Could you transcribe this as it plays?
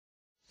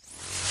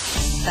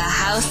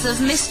House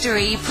of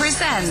Mystery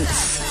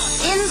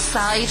presents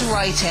Inside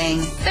Writing,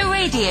 the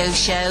radio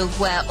show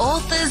where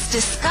authors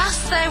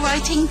discuss their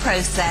writing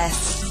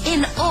process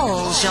in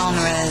all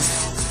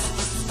genres.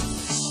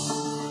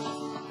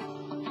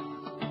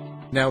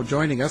 Now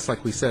joining us,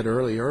 like we said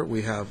earlier,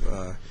 we have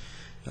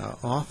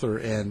author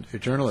and a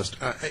journalist.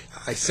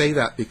 I say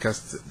that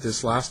because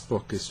this last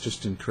book is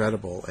just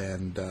incredible,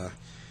 and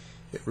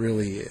it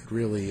really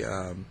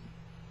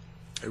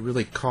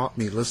caught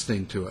me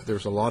listening to it.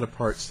 There's a lot of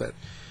parts that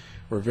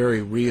were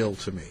very real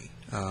to me.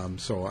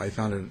 So I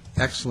found it an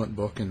excellent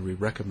book, and we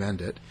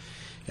recommend it.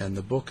 And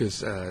the book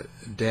is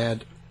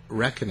Dad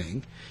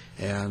Reckoning,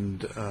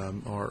 and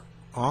our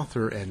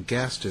author and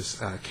guest is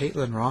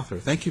Caitlin Rother.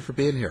 Thank you for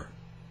being here.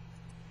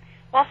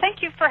 Well,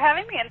 thank you for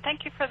having me, and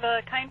thank you for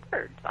the kind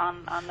words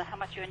on how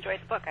much you enjoyed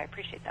the book. I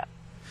appreciate that.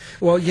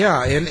 Well,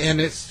 yeah, and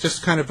it's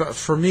just kind of,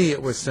 for me,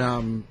 it was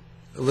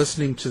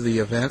listening to the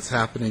events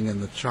happening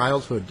in the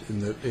childhood, in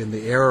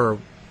the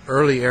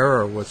early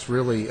era was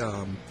really,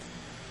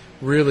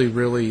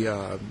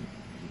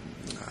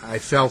 I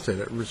felt it.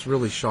 It was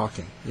really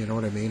shocking. You know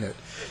what I mean?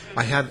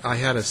 I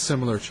had a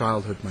similar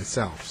childhood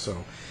myself.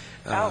 So.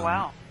 Oh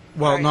wow.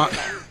 Well, sorry, not.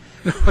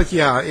 But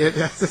yeah,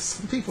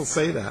 some people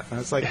say that. And I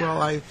was like,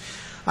 well,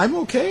 I'm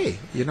okay.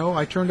 You know,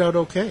 I turned out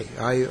okay.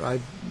 I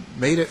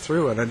made it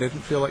through it. I didn't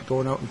feel like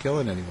going out and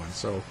killing anyone.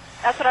 So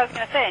that's what I was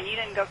going to say, and you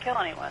didn't go kill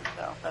anyone,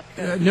 so that's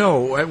good.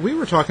 No, we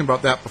were talking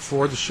about that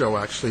before the show,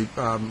 actually,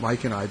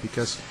 Mike and I,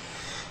 because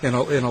in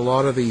a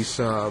lot of these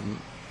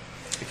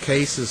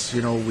cases,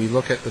 you know, we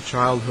look at the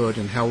childhood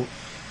and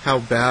how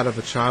bad of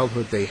a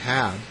childhood they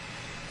had,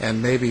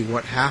 and maybe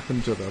what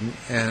happened to them,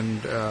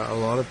 and a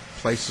lot of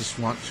places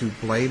want to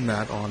blame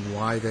that on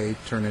why they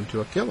turn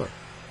into a killer.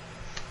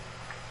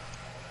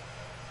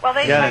 Well,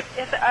 as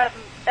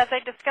I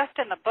discussed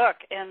in the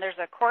book, and there's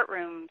a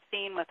courtroom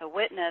scene with a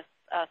witness,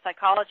 a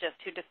psychologist,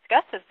 who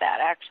discusses that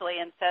actually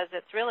and says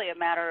it's really a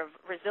matter of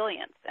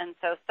resilience. And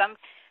so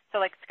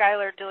like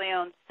Skylar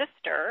DeLeon's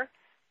sister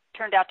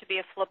turned out to be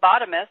a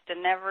phlebotomist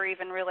and never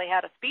even really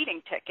had a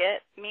speeding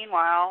ticket.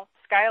 Meanwhile,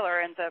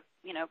 Skylar ends up,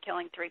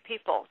 killing 3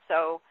 people.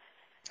 So.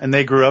 And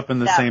they grew up in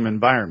the same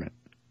environment.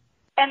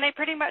 And they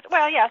pretty much,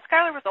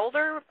 Skylar was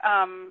older,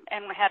 and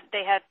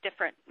they had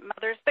different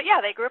mothers, but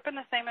yeah, they grew up in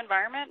the same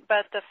environment.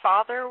 But the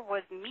father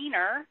was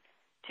meaner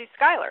to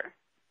Skylar,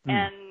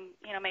 and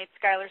made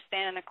Skylar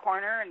stand in a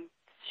corner and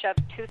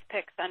shoved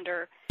toothpicks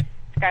under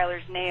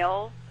Skylar's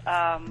nails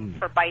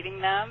for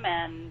biting them,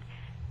 and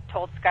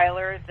told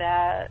Skylar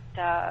that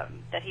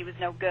he was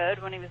no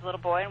good when he was a little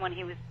boy, and when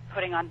he was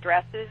putting on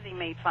dresses, he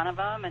made fun of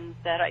him and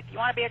said, "If you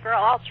want to be a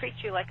girl, I'll treat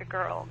you like a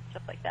girl," and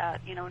stuff like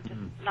that. Just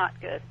not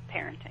good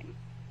parenting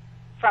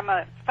from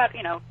a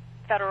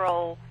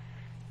federal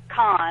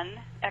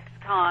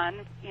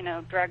ex-con,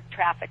 drug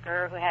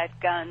trafficker who had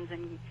guns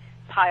and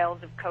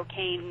piles of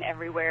cocaine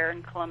everywhere,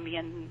 and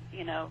Colombian,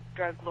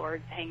 drug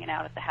lords hanging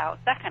out at the house,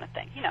 that kind of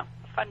thing.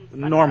 Fun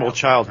normal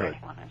childhood.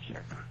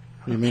 Sure.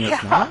 You mean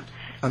it's not?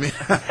 I mean,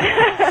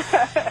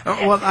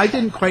 well, I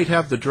didn't quite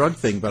have the drug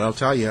thing, but I'll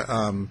tell you,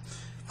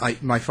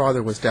 my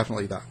father was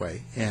definitely that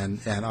way,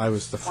 and I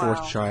was the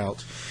fourth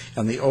child,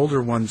 and the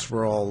older ones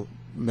were all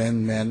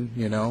men,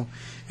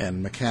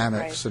 and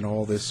mechanics and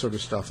all this sort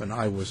of stuff, and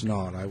I was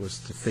not. I was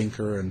the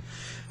thinker, and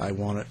I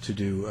wanted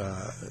to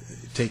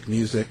take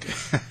music.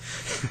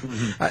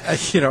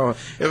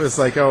 It was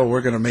like, oh,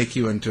 we're going to make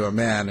you into a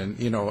man, and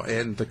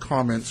and the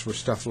comments were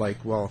stuff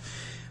like, well,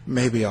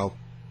 maybe I'll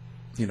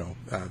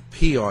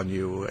pee on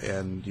you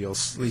and you'll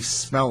at least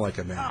smell like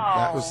a man.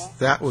 Oh.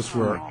 That was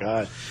where. Oh my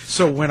God.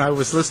 So when I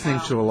was listening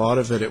to a lot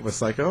of it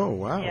was like, oh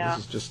wow,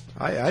 this is just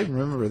I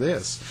remember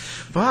this.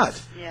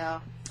 But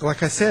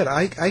like I said,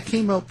 I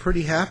came out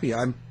pretty happy.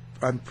 I'm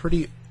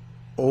pretty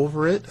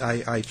over it.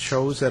 I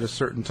chose at a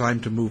certain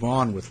time to move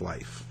on with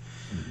life.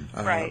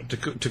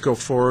 To go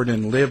forward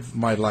and live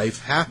my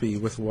life happy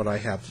with what I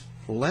have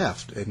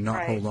left and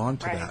not hold on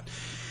to that.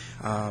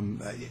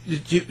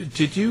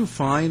 Did you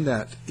find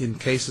that in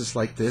cases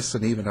like this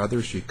and even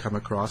others you come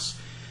across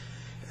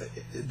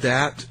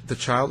that the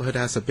childhood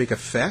has a big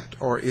effect,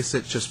 or is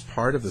it just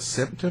part of the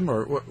symptom,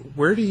 or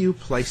where do you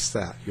place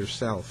that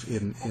yourself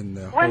in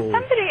the whole? When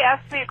somebody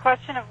asks me a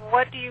question of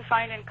what do you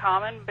find in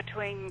common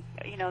between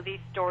these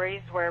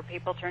stories where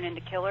people turn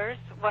into killers,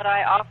 what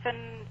I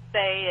often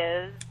say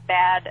is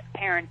bad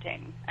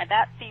parenting, and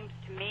that seems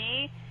to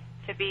me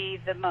to be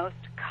the most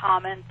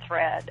common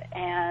thread.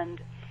 And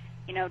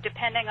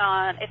depending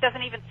on, it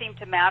doesn't even seem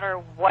to matter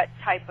what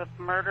type of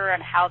murder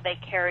and how they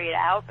carry it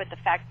out, but the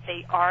fact that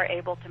they are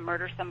able to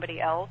murder somebody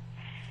else,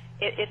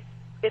 it's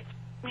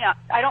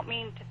I don't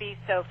mean to be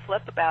so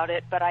flip about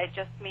it, but I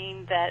just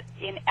mean that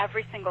in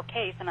every single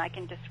case, and I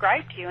can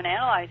describe to you and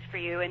analyze for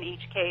you in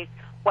each case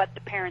what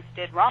the parents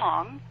did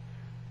wrong,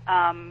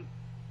 and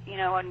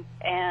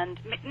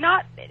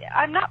not,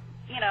 I'm not,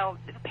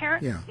 the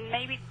parents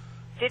maybe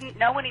didn't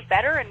know any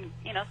better, and,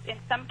 in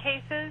some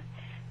cases,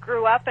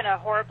 grew up in a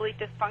horribly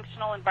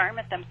dysfunctional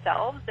environment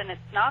themselves, and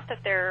it's not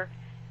that they're,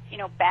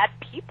 bad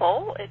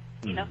people. It's,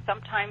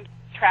 sometimes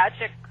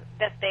tragic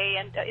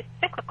that it's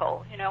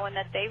cyclical, and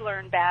that they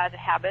learn bad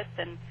habits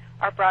and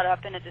are brought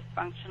up in a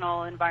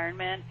dysfunctional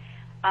environment.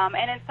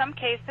 And in some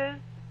cases,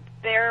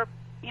 they're,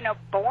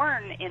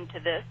 born into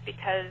this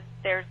because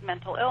there's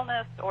mental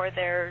illness or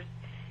there's,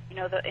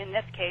 in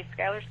this case,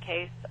 Skylar's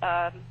case,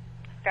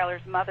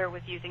 Skylar's mother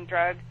was using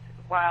drugs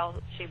while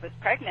she was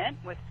pregnant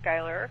with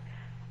Skylar,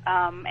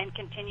 and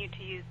continued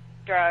to use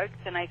drugs,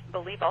 and I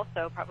believe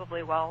also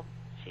probably while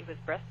she was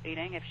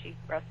breastfeeding, if she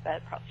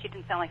breastfed. She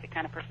didn't sound like the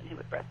kind of person who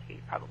would breastfeed,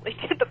 probably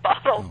did the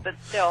bottles, but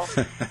still,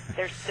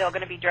 there's still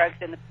going to be drugs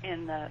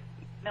in the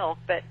milk.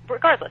 But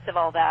regardless of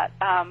all that,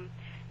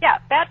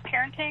 bad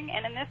parenting,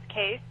 and in this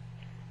case,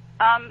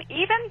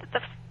 even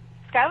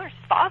Skylar's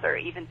father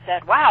even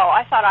said, "Wow,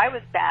 I thought I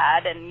was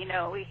bad, and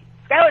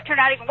Skylar turned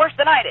out even worse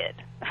than I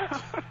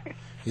did."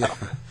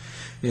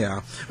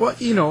 Yeah. Well,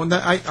 and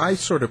I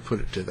sort of put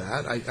it to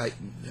that.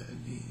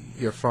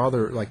 Your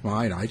father, like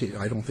mine, I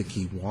don't think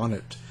he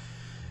wanted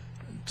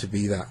to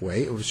be that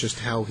way. It was just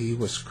how he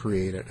was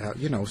created.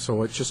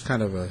 So it's just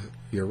kind of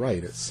you're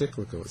right. It's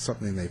cyclical. It's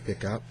something they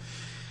pick up.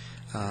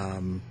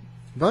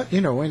 But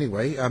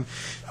anyway. I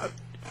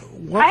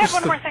have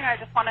one more thing. I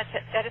just wanted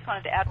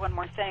to add one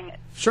more thing.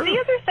 Sure. The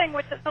other thing,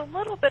 which is a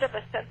little bit of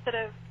a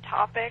sensitive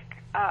topic,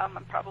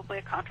 and probably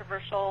a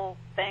controversial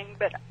thing,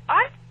 but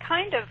I've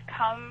kind of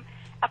come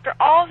after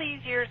all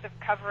these years of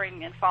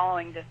covering and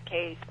following this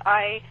case.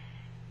 I've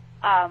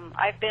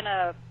been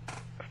a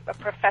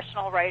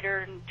professional writer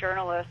and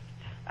journalist.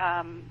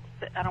 I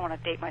don't want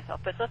to date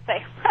myself, but let's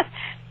say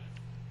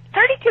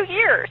 32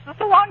 years.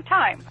 That's a long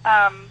time.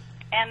 Wow,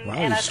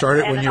 you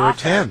started when you were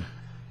 10.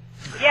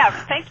 Yeah,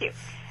 thank you.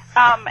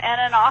 And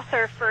an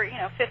author for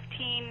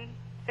 15,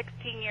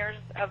 16 years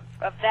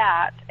of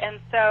that. And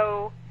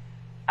so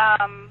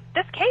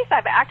this case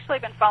I've actually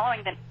been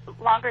following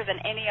longer than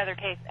any other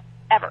case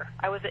ever.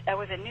 I was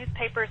in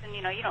newspapers, and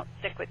you don't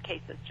stick with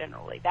cases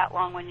generally that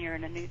long when you're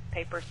in a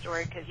newspaper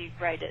story because you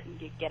write it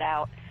and you get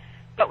out.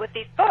 But with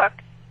these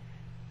books,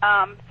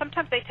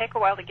 sometimes they take a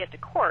while to get to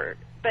court.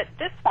 But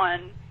this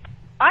one,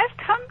 I've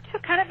come to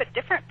kind of a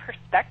different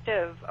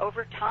perspective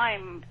over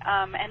time,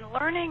 and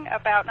learning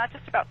about not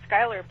just about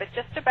Skylar, but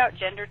just about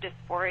gender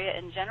dysphoria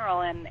in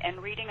general,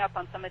 and reading up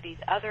on some of these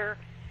other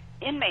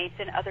inmates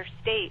in other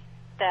states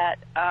that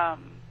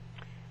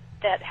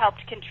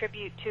helped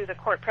contribute to the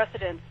court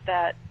precedents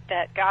that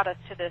got us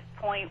to this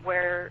point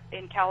where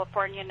in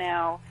California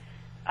now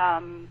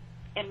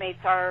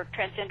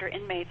transgender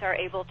inmates are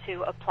able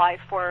to apply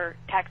for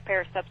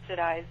taxpayer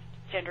subsidized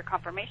gender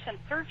confirmation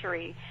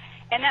surgery.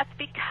 And that's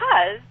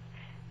because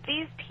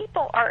these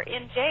people are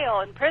in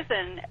jail, in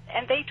prison,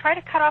 and they try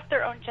to cut off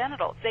their own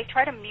genitals. They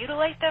try to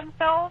mutilate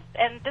themselves,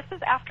 and this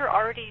is after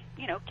already,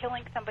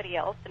 killing somebody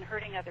else and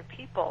hurting other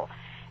people.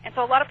 And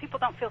so a lot of people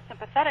don't feel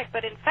sympathetic,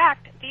 but in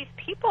fact, these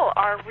people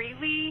are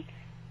really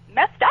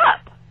messed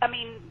up,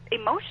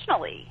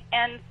 emotionally.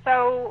 And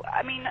so,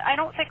 I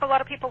don't think a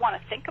lot of people want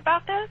to think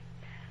about this,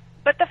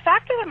 but the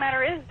fact of the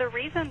matter is the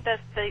reason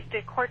that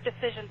the court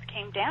decisions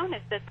came down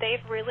is that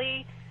they've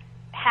really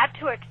had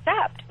to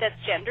accept that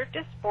gender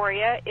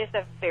dysphoria is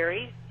a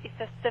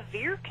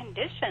severe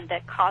condition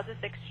that causes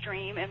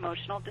extreme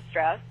emotional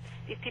distress.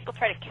 These people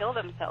try to kill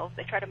themselves,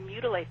 they try to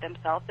mutilate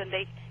themselves, and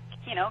they,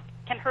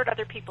 can hurt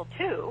other people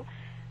too.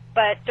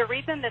 But the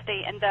reason that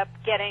they end up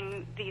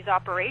getting these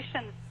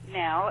operations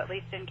now, at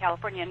least in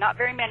California, not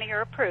very many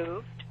are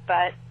approved,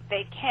 but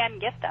they can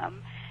get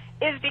them,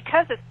 is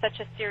because it's such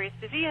a serious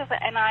disease.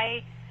 And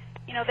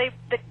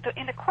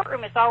in the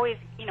courtroom it's always,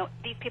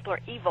 these people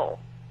are evil.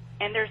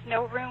 And there's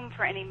no room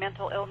for any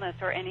mental illness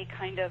or any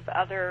kind of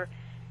other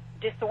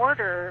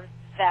disorder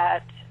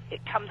that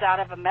it comes out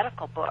of a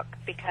medical book,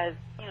 because,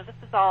 this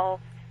is all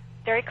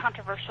very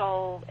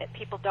controversial.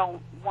 People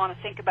don't want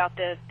to think about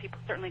this. People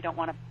certainly don't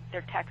want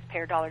their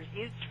taxpayer dollars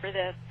used for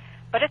this.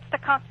 But it's the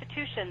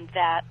Constitution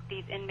that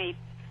these inmates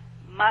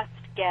must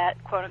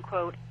get, quote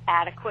unquote,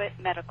 adequate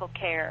medical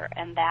care,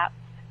 and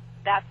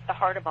that's the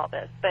heart of all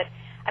this. But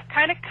I've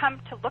kind of come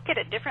to look at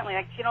it differently.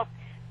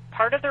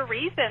 Part of the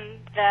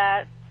reason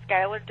that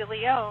Skylar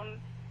DeLeon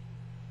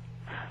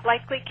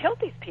likely killed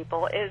these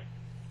people is,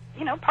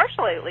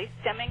 partially at least,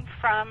 stemming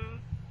from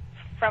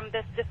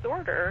this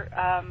disorder,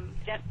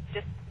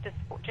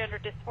 gender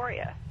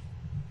dysphoria.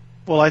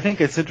 Well, I think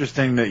it's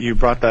interesting that you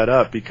brought that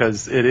up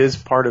because it is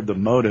part of the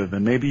motive,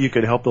 and maybe you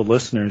could help the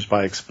listeners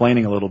by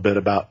explaining a little bit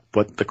about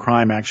what the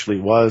crime actually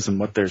was and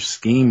what their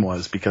scheme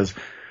was, because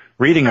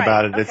reading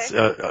about it,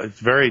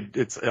 okay.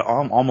 It's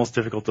almost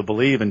difficult to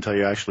believe until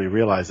you actually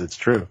realize it's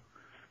true.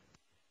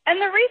 And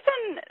the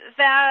reason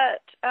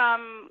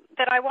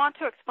that I want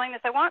to explain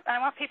this, I want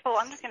people.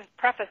 I'm just going to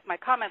preface my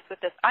comments with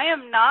this. I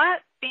am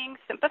not being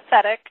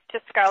sympathetic to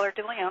Skylar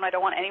DeLeon. I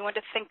don't want anyone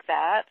to think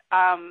that.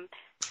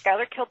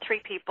 Skylar killed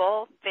 3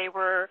 people. They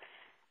were,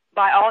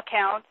 by all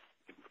accounts,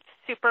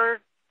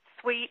 super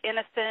sweet,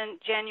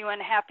 innocent, genuine,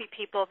 happy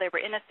people. They were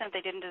innocent.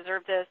 They didn't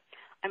deserve this.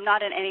 I'm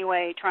not in any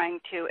way trying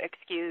to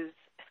excuse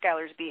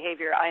Skylar's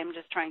behavior. I am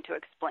just trying to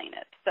explain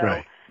it. So,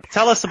 right.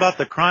 Tell us about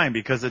the crime,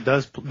 because it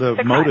does.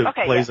 The motive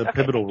plays a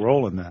pivotal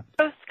role in that.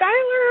 So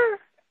Skylar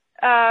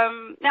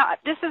Now,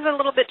 this is a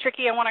little bit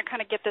tricky. I want to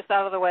kind of get this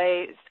out of the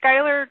way.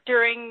 Skylar,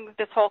 during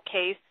this whole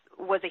case,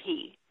 was a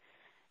he.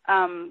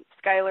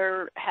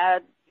 Skylar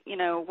had,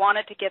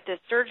 wanted to get this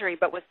surgery,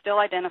 but was still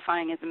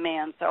identifying as a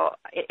man. So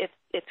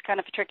it's kind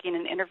of tricky in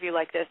an interview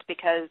like this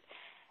because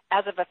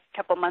as of a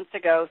couple months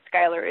ago,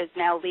 Skylar is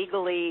now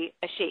legally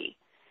a she.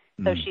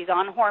 So she's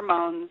on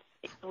hormones,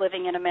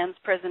 living in a men's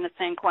prison at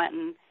San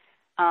Quentin,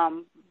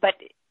 but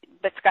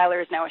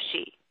Skylar is now a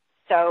she.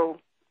 So,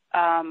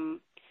 and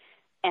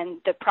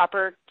the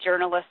proper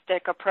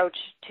journalistic approach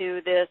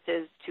to this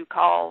is to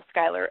call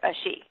Skylar a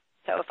she.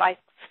 So if I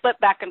flip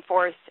back and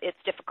forth, it's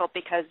difficult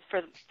because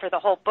for the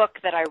whole book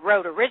that I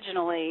wrote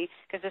originally,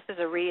 because this is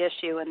a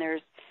reissue and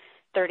there's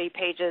 30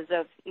 pages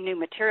of new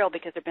material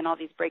because there have been all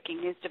these breaking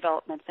news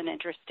developments and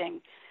interesting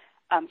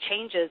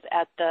changes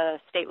at the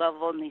state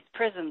level in these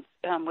prisons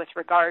with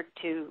regard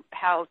to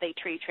how they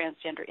treat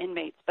transgender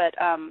inmates. But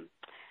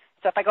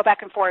so if I go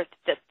back and forth,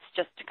 that's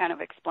just to kind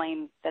of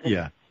explain that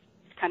it's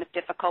kind of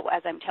difficult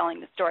as I'm telling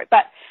the story.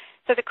 But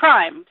so the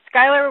crime,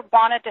 Skylar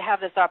wanted to have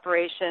this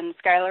operation.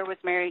 Skylar was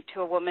married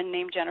to a woman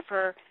named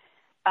Jennifer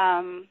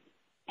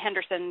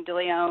Henderson de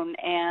Leon,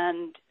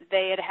 and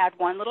they had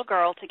one little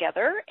girl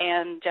together,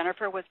 and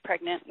Jennifer was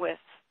pregnant with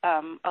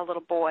a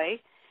little boy,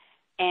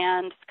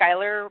 and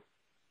Skylar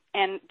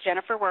and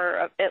Jennifer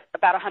were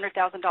about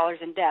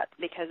 $100,000 in debt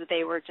because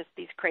they were just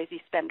these crazy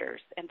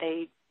spenders, and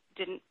they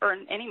didn't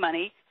earn any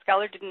money.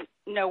 Skylar didn't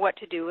know what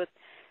to do with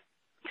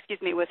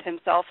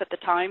himself at the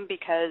time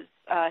because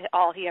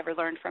all he ever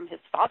learned from his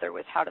father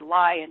was how to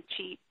lie and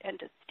cheat and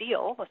to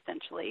steal,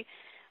 essentially.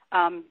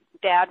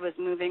 Dad was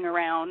moving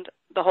around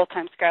the whole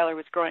time Skylar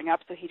was growing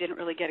up, so he didn't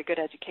really get a good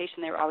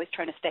education. They were always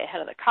trying to stay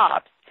ahead of the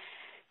cops.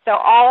 So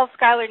all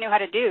Skylar knew how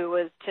to do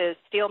was to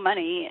steal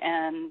money,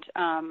 and,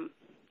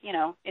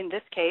 in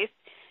this case,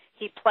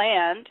 he'd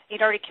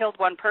already killed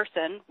one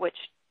person, which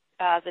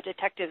the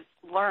detectives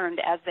learned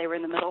as they were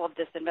in the middle of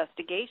this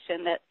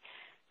investigation that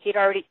he'd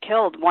already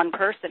killed one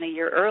person a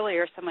year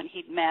earlier, someone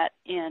he'd met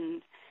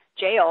in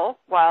jail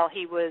while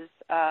he was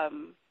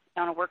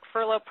on a work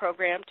furlough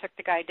program, took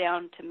the guy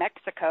down to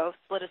Mexico,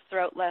 slit his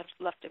throat,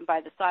 left him by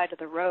the side of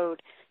the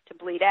road to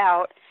bleed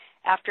out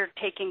after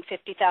taking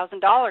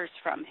 $50,000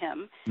 from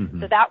him. Mm-hmm.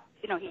 So that,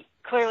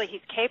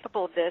 he's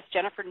capable of this.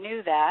 Jennifer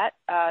knew that.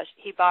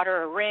 He bought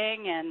her a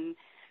ring, and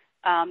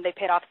they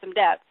paid off some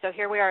debts. So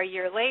here we are a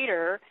year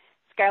later.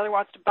 Skylar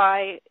wants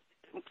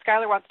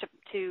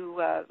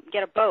to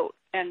get a boat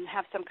and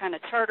have some kind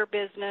of charter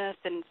business,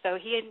 and so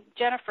he and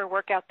Jennifer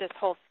work out this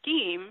whole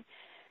scheme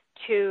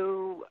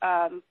to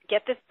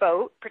get this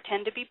boat,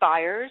 pretend to be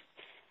buyers,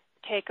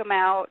 take them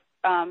out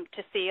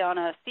to sea on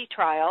a sea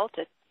trial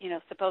to,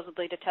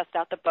 supposedly to test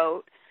out the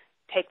boat,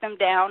 take them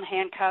down,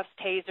 handcuffs,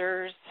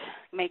 tasers,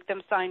 make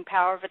them sign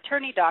power of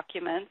attorney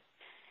documents,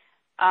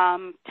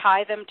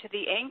 tie them to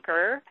the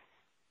anchor,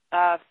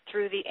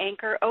 threw the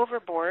anchor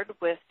overboard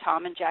with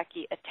Tom and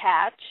Jackie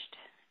attached.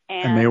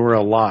 And they were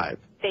alive.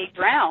 They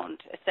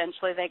drowned,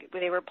 essentially.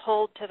 They were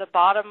pulled to the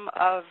bottom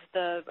of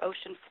the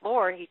ocean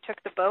floor. He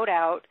took the boat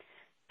out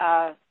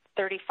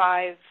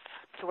 35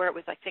 to where it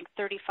was, I think,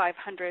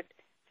 3,500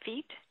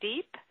 feet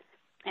deep.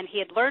 And he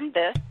had learned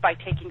this by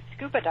taking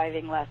scuba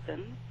diving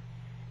lessons.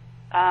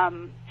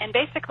 And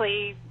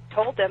basically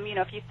told them,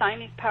 if you sign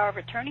these power of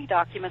attorney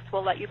documents,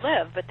 we'll let you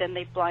live. But then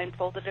they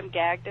blindfolded him,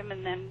 gagged him,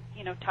 and then,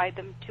 tied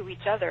them to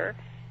each other,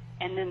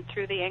 and then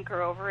threw the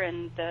anchor over,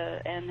 and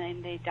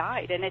then they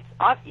died. And it's,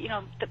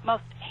 the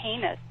most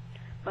heinous,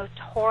 most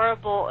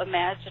horrible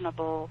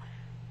imaginable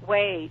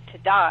way to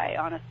die,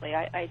 honestly.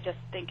 I just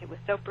think it was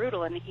so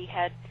brutal, and he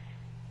had,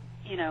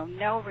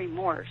 no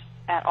remorse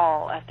at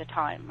all at the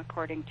time,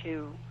 according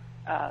to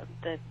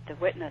the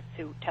witness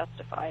who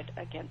testified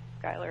against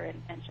Skylar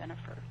and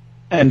Jennifer.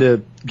 And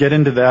to get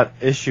into that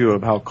issue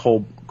of how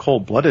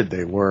cold-blooded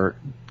they were,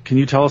 can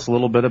you tell us a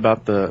little bit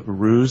about the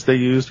ruse they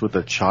used with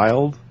the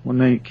child when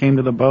they came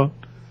to the boat?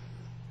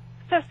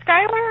 So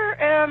Skylar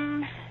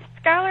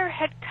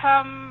had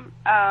come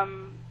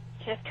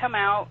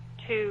out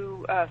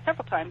to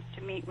several times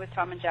to meet with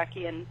Tom and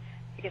Jackie, and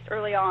I guess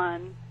early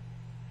on,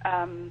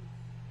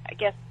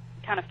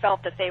 kind of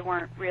felt that they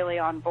weren't really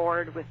on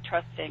board with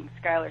trusting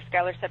Skylar.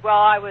 Skylar said, "Well,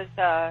 I was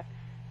a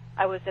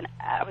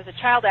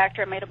child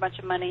actor. I made a bunch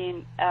of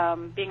money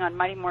being on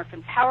Mighty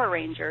Morphin Power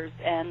Rangers,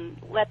 and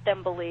let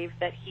them believe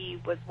that he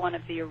was one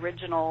of the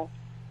original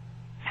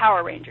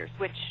Power Rangers,"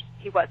 which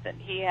he wasn't.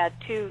 He had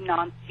 2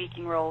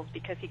 non-speaking roles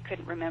because he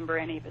couldn't remember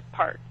any of his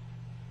parts,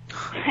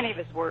 any of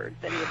his words,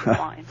 any of his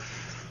lines.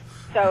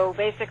 So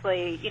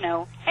basically,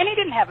 and he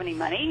didn't have any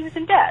money. He was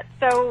in debt.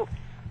 So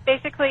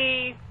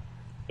basically,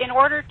 in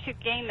order to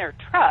gain their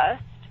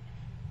trust,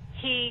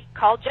 he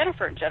called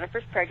Jennifer, and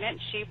Jennifer's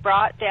pregnant. She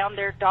brought down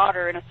their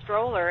daughter in a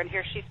stroller, and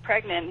here she's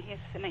pregnant.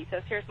 And he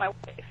says, "Here's my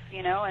wife,"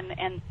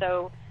 and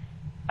so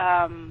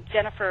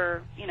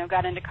Jennifer,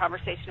 got into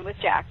conversation with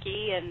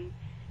Jackie, and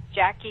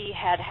Jackie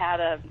had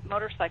a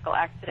motorcycle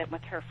accident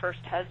with her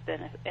first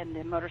husband, and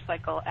the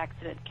motorcycle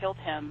accident killed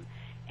him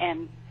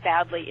and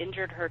badly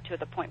injured her to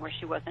the point where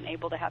she wasn't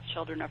able to have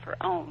children of her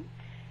own.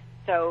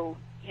 So,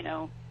 you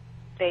know,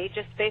 they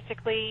just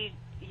basically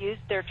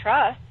used their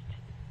trust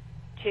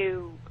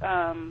to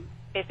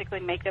basically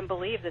make them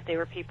believe that they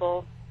were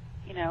people,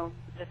 you know,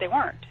 that they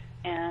weren't.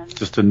 And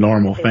just a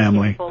normal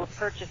family. People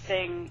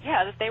purchasing,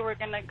 that they were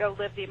going to go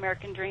live the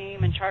American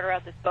dream and charter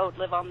out this boat,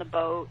 live on the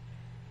boat.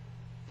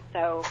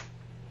 So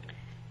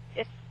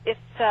it's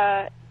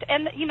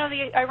and you know,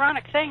 the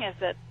ironic thing is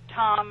that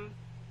Tom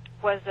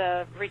was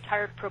a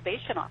retired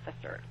probation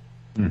officer.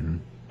 Mm-hmm.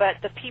 But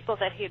the people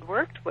that he had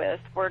worked with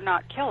were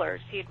not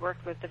killers. He had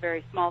worked with the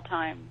very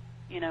small-time,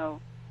 you know,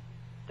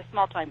 the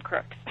small-time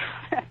crooks.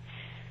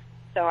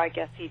 So I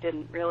guess he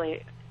didn't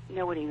really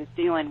know what he was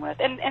dealing with.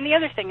 And the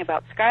other thing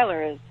about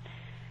Skylar is,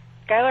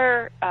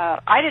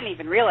 I didn't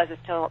even realize this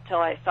till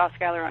I saw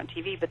Skylar on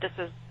TV, but this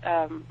was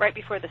right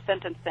before the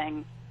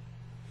sentencing.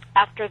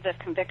 After the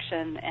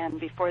conviction and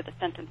before the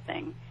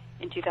sentencing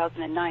in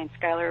 2009,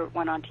 Skylar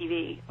went on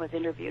TV, was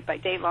interviewed by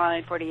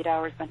Dateline, 48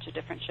 Hours, a bunch of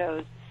different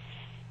shows,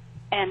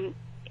 and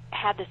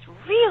had this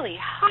really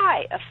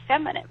high,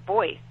 effeminate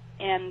voice.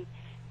 And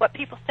what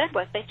people said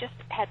was they just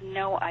had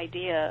no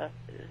idea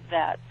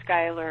that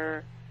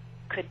Skylar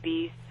could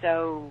be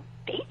so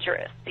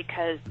dangerous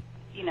because,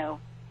 you know,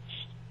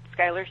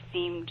 Skylar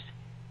seemed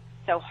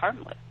so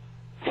harmless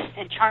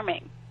and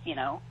charming, you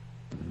know.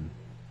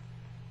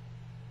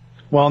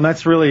 Well, and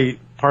that's really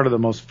part of the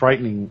most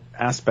frightening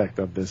aspect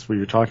of this, where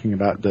you're talking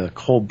about the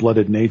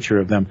cold-blooded nature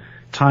of them,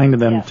 tying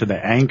them to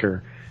the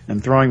anchor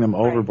and throwing them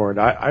overboard.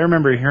 I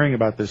remember hearing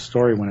about this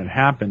story when it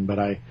happened, but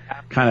I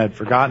kind of had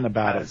forgotten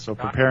about it. So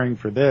preparing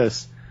for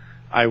this,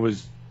 I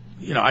was,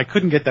 you know, I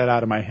couldn't get that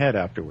out of my head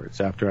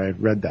afterwards, after I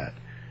had read that.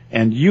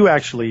 And you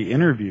actually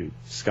interviewed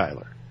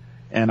Skylar.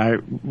 And I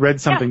read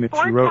something that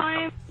you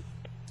wrote.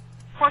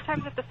 4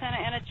 times at the Santa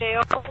Ana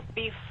jail,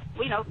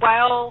 you know,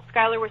 while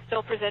Skylar was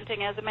still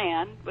presenting as a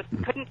man,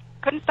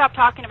 couldn't stop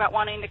talking about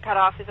wanting to cut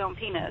off his own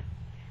penis.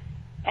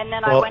 And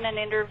then I went and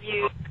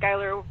interviewed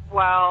Skylar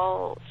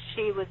while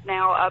she was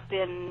now up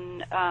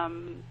in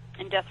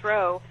death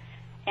row,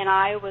 and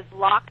I was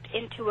locked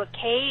into a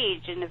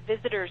cage, in a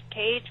visitor's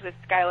cage with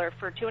Skylar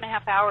for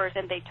 2.5 hours,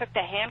 and they took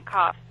the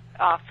handcuffs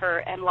off her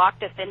and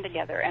locked us in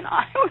together, and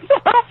I was a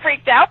little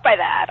freaked out by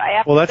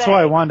that. That's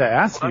why I wanted to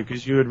ask you,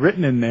 because you had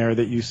written in there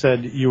that you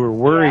said you were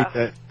worried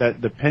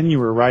that the pen you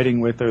were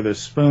writing with or the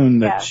spoon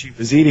that she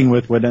was eating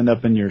with would end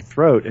up in your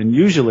throat. And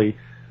usually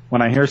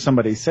when I hear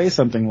somebody say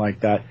something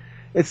like that,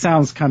 it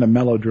sounds kind of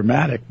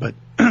melodramatic, but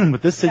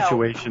with this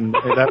situation,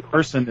 that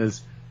person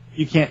is,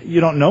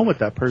 you don't know what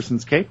that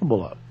person's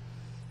capable of.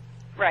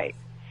 Right.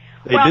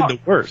 They did the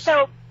worst.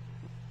 So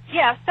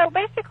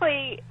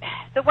basically,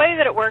 the way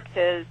that it works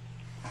is,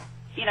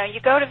 you know, you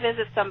go to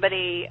visit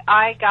somebody.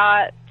 I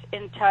got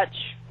in touch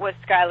with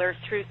Skylar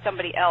through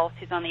somebody else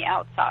who's on the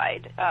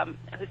outside,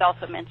 who's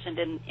also mentioned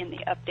in the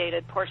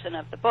updated portion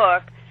of the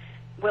book,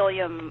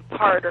 William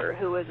Harder,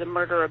 who was a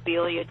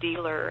murderabilia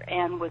dealer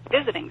and was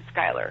visiting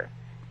Skylar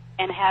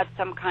and had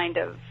some kind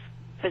of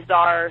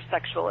bizarre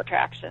sexual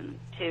attraction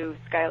to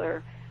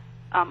Skylar.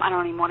 I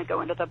don't even want to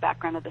go into the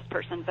background of this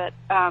person, but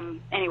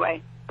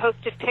anyway,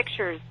 posted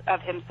pictures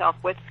of himself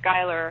with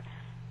Skylar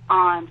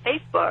on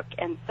Facebook,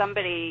 and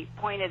somebody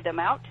pointed them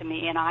out to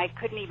me, and I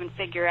couldn't even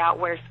figure out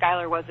where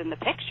Skylar was in the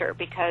picture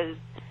because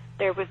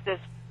there was this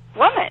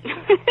woman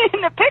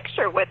in the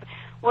picture with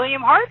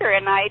William Harder,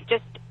 and I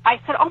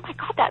said, oh my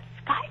God, that's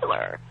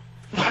Skylar.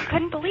 I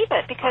couldn't believe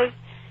it because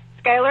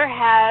Skylar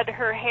had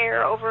her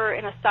hair over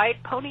in a side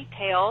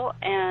ponytail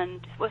and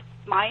was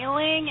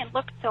smiling and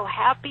looked so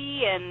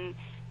happy and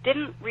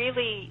didn't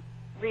really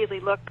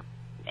look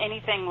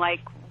anything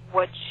like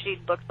what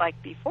she'd looked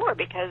like before,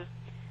 because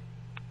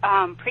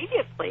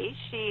previously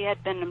she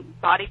had been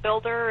a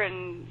bodybuilder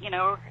and, you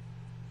know,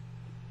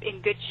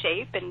 in good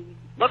shape and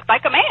looked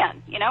like a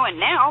man, you know, and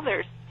now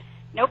there's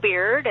no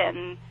beard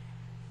and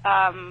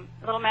a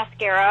little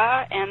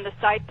mascara and the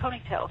side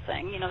ponytail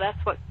thing. You know, that's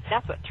what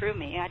threw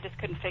me. I just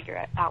couldn't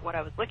figure out what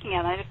I was looking at,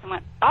 and I just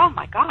went, oh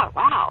my God,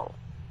 wow.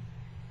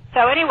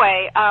 So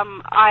anyway,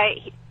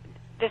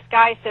 this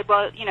guy said,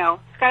 well, you know,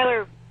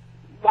 Skylar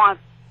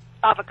wants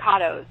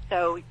avocados,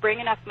 so bring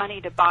enough money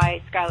to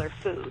buy Skylar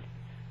food.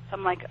 So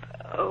I'm like,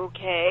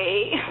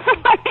 okay.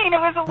 I mean, it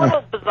was a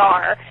little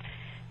bizarre.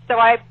 So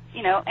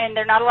and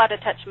they're not allowed to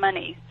touch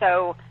money.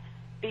 So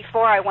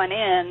before I went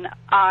in,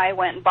 I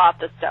went and bought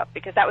the stuff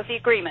because that was the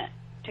agreement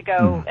to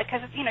go,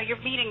 because, you know,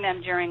 you're meeting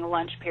them during a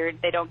lunch period.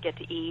 They don't get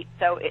to eat.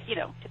 So, you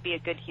know, to be a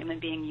good human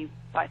being, you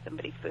buy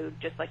somebody food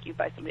just like you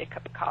buy somebody a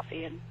cup of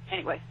coffee. And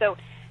anyway,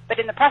 but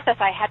in the process,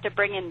 I had to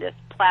bring in this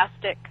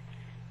plastic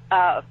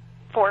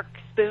fork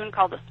spoon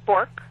called a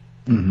spork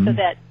so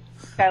that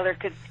Skylar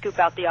could scoop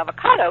out the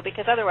avocado,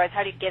 because otherwise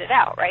how do you get it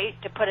out, right?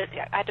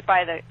 I had to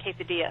buy the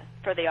quesadilla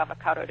for the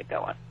avocado to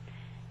go on.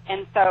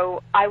 And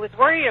so I was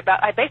worried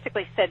I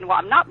basically said, well,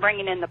 I'm not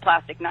bringing in the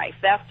plastic knife,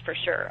 that's for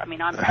sure. I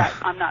mean, I'm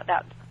not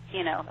that,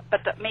 you know,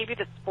 but maybe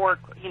the spork,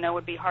 you know,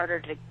 would be harder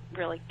to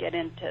really get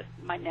into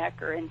my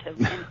neck or into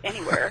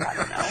anywhere. I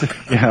don't know.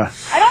 Yeah.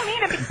 I don't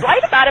mean to be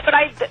light about it, but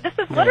this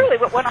is literally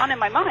what went on in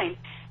my mind.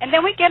 And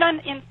then we get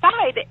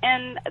inside,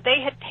 and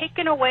they had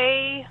taken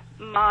away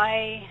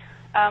my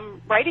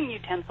writing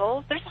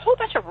utensils. There's a whole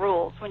bunch of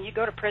rules when you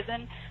go to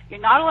prison.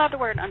 You're not allowed to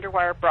wear an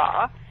underwire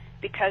bra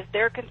because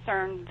they're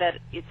concerned that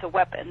it's a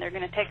weapon. They're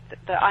going to take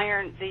they're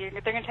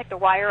going to take the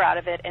wire out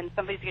of it, and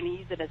somebody's going to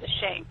use it as a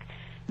shank.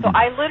 So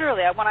I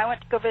literally, when I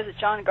went to go visit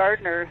John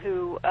Gardner,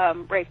 who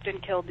raped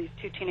and killed these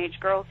 2 teenage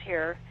girls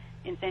here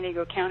in San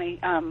Diego County,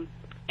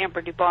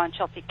 Amber Dubois and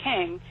Chelsea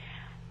King,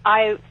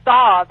 I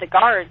saw the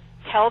guards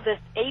tell this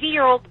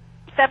 80-year-old,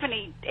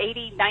 70,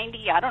 80,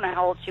 90, I don't know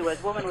how old she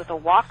was, woman with a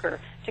walker,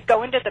 to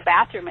go into the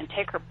bathroom and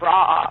take her bra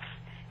off.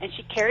 And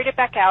she carried it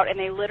back out, and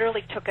they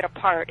literally took it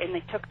apart, and they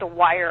took the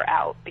wire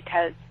out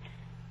because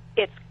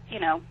it's,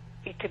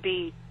 it could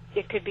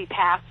be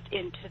passed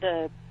into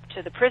the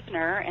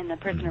prisoner, and the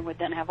prisoner would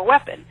then have a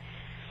weapon.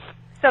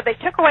 So they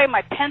took away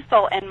my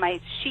pencil and my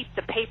sheets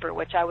of paper,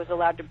 which I was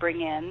allowed to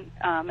bring in,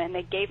 and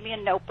they gave me a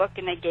notebook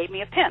and they gave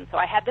me a pen. So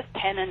I had this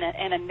pen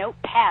and a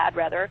notepad,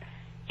 rather,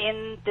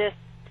 in this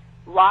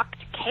locked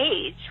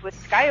cage with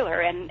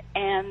Skylar,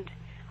 and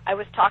I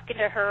was talking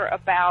to her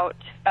about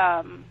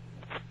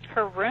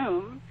her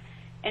room,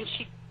 and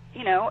she,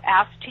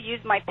 asked to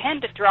use my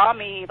pen to draw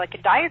me like a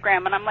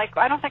diagram, and I'm like,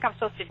 I don't think I'm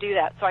supposed to do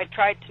that. So I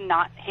tried to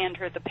not hand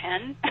her the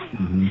pen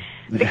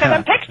because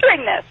I'm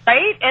picturing this,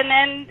 right? And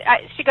then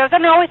she goes, "Oh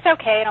no, it's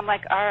okay." And I'm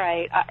like, "All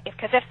right,"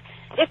 because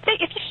if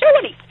you show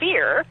any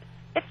fear,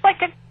 it's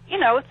like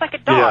a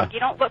dog. Yeah. You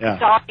don't look a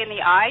dog in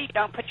the eye. You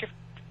don't put your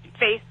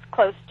face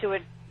close to a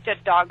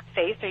dog's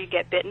face, or you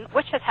get bitten,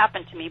 which has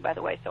happened to me, by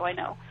the way, so I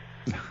know.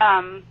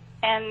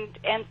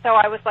 And so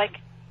I was like,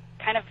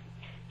 kind of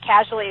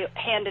casually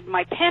handed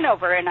my pen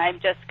over, and I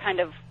just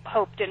kind of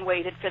hoped and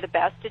waited for the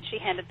best, and she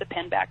handed the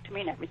pen back to me,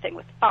 and everything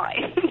was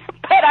fine.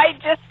 But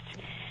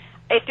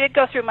it did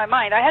go through my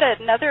mind. I had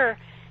another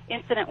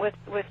incident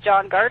with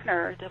John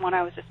Gardner, the one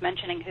I was just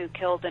mentioning, who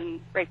killed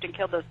and raped and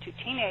killed those 2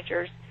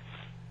 teenagers.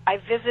 I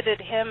visited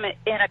him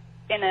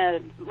in a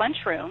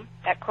lunchroom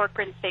at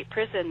Corcoran State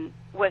Prison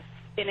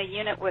in a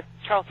unit with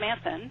Charles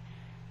Manson.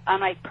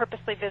 I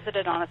purposely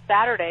visited on a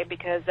Saturday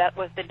because that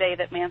was the day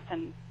that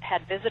Manson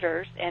had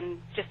visitors,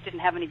 and just didn't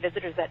have any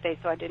visitors that day,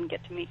 so I didn't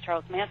get to meet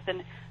Charles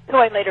Manson, who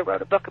I later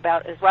wrote a book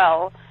about as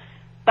well.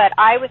 But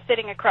I was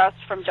sitting across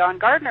from John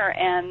Gardner,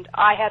 and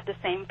I had the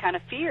same kind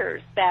of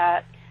fears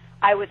that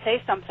I would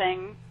say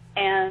something,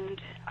 and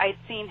I'd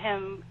seen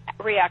him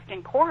react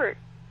in court.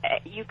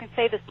 You can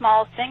say the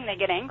smallest thing, they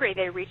get angry,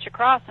 they reach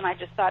across, and I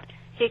just thought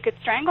he could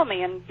strangle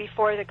me, and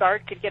before the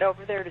guard could get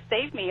over there to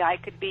save me, I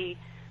could be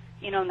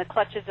in the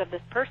clutches of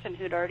this person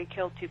who'd already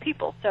killed 2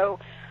 people. So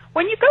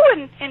when you go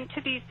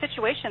into these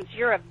situations,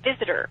 you're a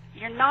visitor.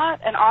 You're not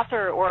an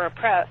author or a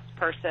press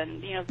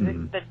person.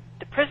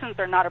 The prisons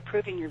are not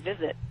approving your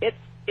visit.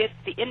 It's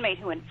the inmate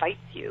who invites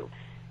you.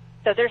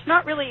 So there's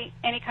not really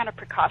any kind of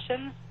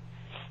precautions.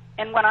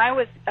 And when I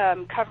was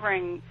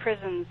covering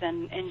prisons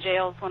and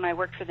jails when I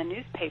worked for the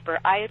newspaper,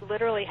 I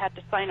literally had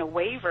to sign a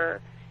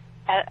waiver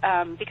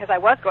because I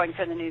was going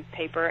for the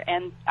newspaper,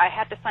 and I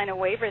had to sign a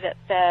waiver that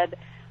said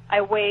I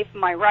waive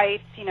my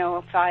rights,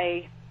 if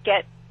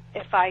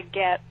I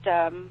get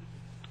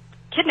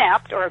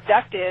kidnapped or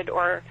abducted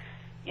or,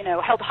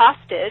 held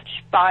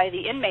hostage by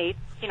the inmates,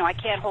 I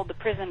can't hold the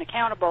prison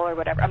accountable or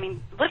whatever. I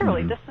mean,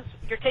 literally,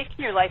 you're taking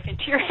your life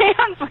into your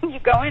hands when you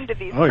go into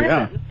these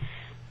prisons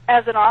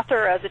as an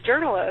author, as a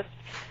journalist.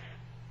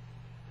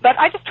 But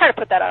I just try to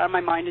put that out of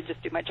my mind and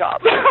just do my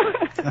job.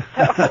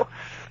 So.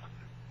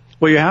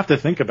 Well, you have to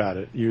think about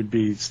it. You'd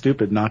be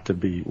stupid not to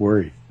be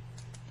worried.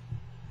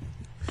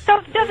 So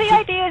the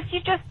idea is you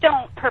just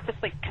don't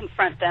purposely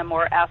confront them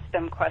or ask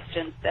them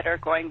questions that are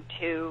going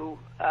to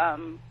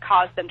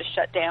cause them to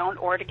shut down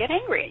or to get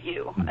angry at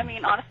you. I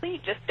mean,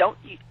 honestly,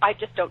 I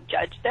just don't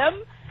judge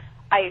them.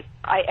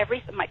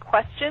 My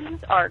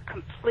questions are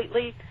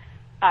completely,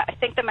 I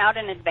think them out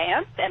in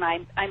advance, and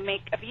I've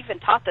even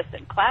taught this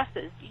in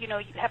classes. You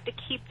have to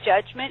keep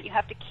judgment. You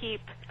have to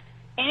keep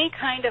any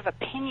kind of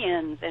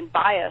opinions and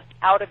bias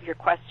out of your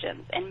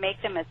questions and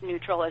make them as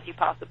neutral as you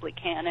possibly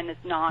can and as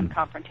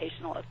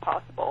non-confrontational as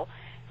possible,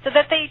 so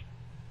that they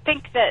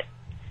think that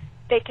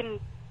they can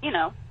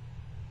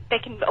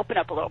open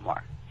up a little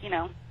more,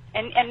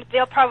 and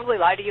they'll probably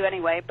lie to you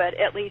anyway, but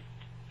at least,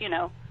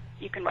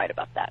 you can write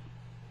about that.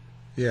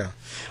 Yeah.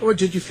 Well,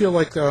 did you feel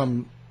like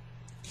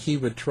he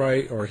would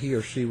try, or he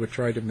or she would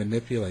try to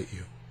manipulate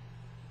you?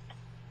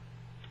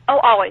 Oh,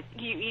 always.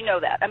 You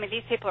know that. I mean,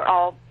 these people are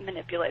all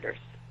manipulators.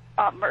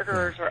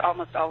 Murderers are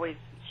almost always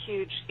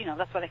huge.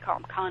 That's why they call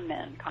them con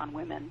men, con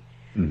women.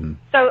 Mm-hmm.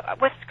 So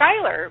with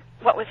Skylar,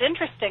 what was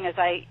interesting is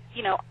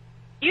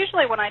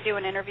usually when I do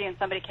an interview and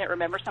somebody can't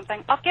remember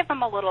something, I'll give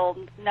them a little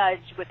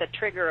nudge with a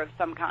trigger of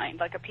some kind,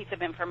 like a piece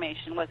of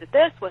information. Was it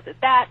this? Was it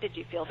that? Did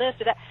you feel this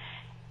or that?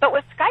 But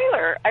with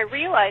Skylar, I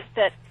realized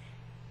that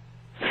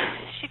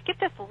she'd get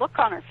this look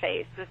on her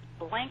face, this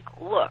blank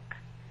look.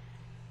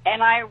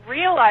 And I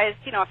realized,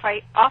 if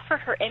I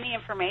offered her any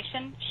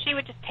information, she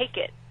would just take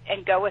it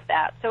and go with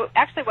that. So it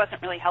actually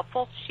wasn't really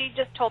helpful. She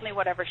just told me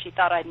whatever she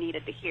thought I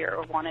needed to hear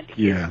or wanted to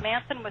hear.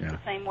 Manson was the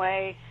same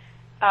way.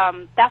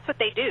 that's what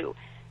they do.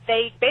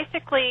 They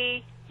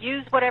basically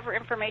use whatever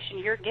information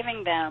you're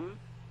giving them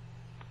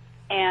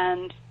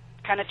and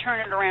kind of turn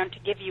it around to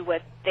give you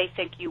what they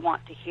think you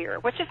want to hear,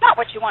 which is not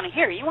what you want to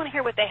hear. You want to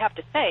hear what they have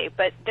to say,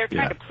 but they're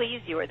trying to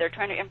please you, or they're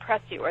trying to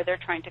impress you, or they're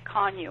trying to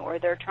con you, or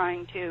they're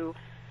trying to,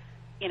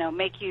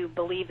 make you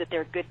believe that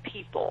they're good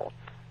people,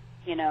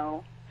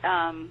 or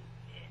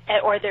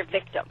they're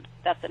victims.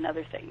 That's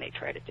another thing they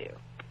try to do.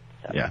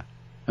 So. Yeah,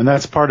 and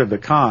that's part of the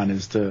con,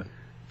 is to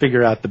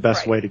figure out the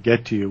best way to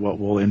get to you, what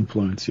will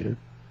influence you.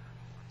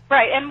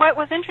 Right, and what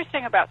was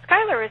interesting about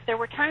Skylar is there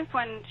were times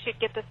when she'd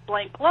get this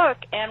blank look,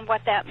 and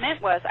what that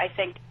meant was, I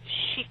think,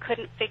 she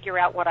couldn't figure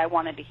out what I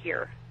wanted to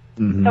hear.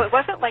 Mm-hmm. So it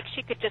wasn't like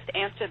she could just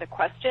answer the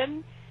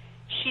question.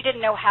 She didn't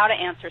know how to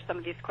answer some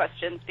of these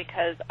questions,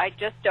 because I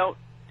just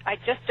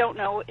don't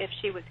know if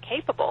she was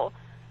capable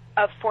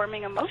of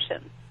forming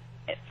emotions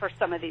for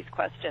some of these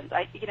questions.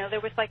 There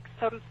was like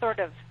some sort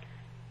of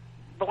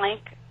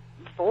blank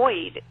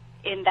void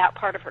in that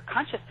part of her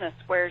consciousness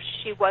where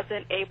she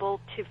wasn't able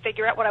to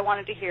figure out what I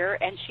wanted to hear,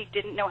 and she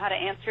didn't know how to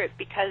answer it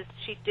because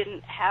she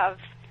didn't have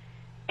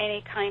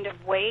any kind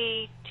of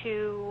way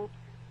to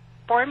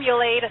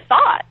formulate a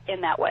thought in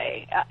that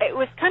way. It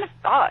was kind of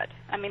odd.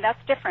 I mean, that's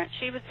different.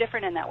 She was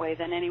different in that way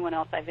than anyone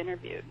else I've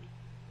interviewed.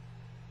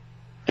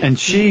 And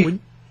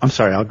I'm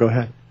sorry, I'll go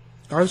ahead.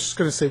 I was just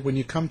going to say, when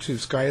you come to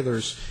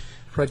Skylar's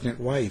pregnant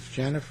wife,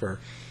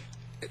 Jennifer,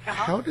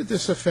 how did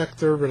this affect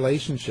their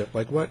relationship?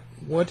 Like,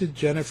 what did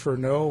Jennifer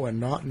know and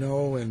not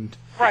know? And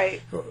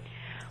right.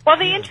 Well,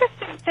 the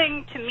interesting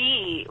thing to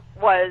me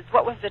was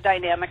what was the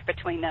dynamic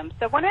between them.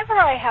 So whenever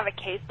I have a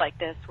case like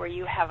this where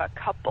you have a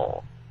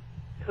couple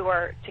who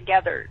are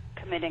together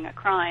committing a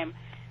crime,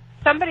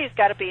 somebody's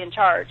got to be in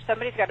charge.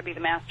 Somebody's got to be the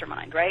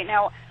mastermind, right?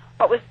 Now,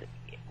 what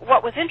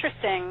was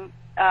interesting,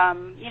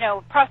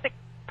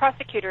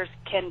 prosecutors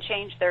can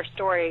change their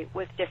story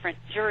with different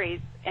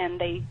juries, and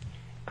they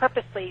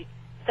purposely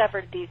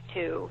severed these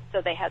two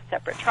so they had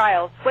separate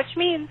trials, which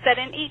means that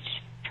in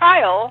each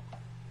trial,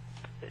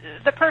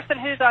 the person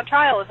who's on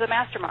trial is the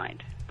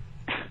mastermind.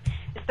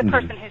 It's the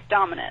person who's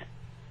dominant,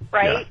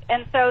 right? Yeah.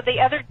 And so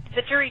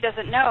the jury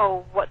doesn't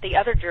know what the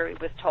other jury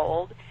was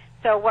told.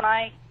 So when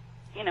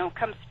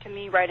comes to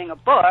me writing a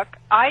book,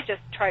 I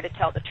just try to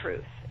tell the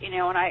truth, and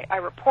I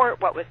report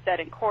what was said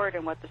in court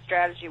and what the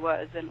strategy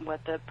was and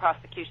what the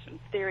prosecution's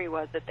theory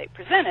was that they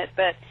presented.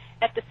 But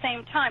at the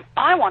same time,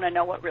 I want to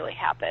know what really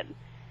happened.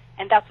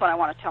 And that's what I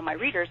want to tell my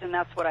readers, and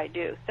that's what I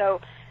do. So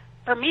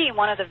for me,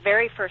 one of the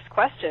very first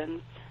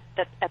questions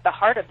that at the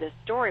heart of this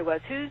story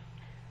was,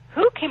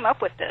 who came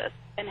up with this,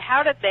 and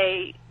how did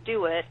they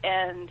do it?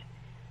 And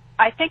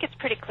I think it's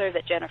pretty clear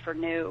that Jennifer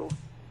knew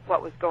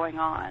what was going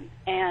on.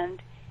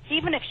 And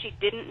even if she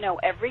didn't know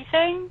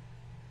everything,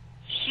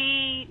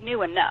 she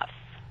knew enough.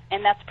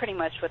 And that's pretty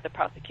much what the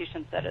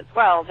prosecution said as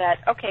well, that,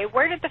 okay,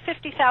 where did the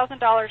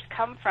 $50,000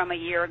 come from a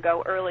year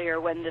ago earlier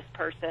when this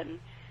person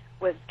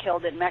was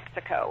killed in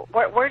Mexico?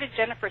 Where did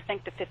Jennifer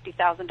think the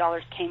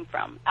 $50,000 came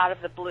from out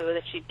of the blue,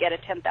 that she'd get a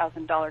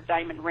 $10,000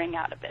 diamond ring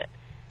out of it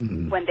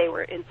when they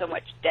were in so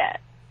much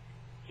debt?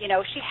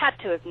 She had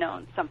to have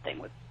known something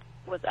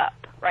was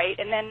up, right?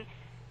 And then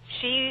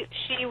she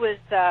was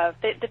the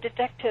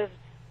detectives,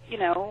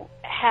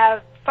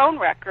 have phone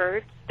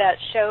records that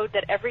showed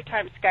that every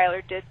time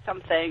Skylar did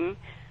something,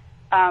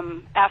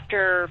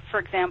 after, for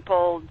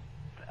example,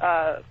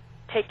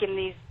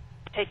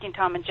 taking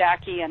Tom and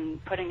Jackie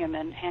and putting them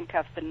in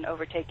handcuffs and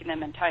overtaking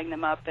them and tying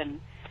them up, and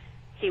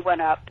he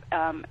went up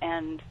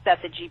and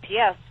set the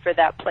GPS for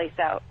that place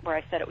out where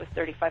I said it was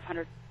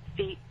 3,500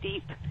 feet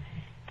deep,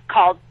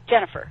 called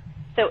Jennifer.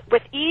 So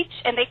with each,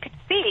 and they could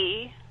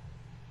see,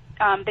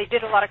 they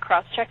did a lot of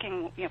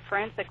cross-checking,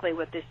 forensically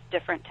with this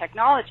different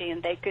technology,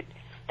 and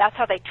that's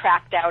how they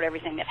tracked out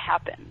everything that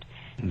happened.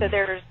 So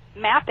there's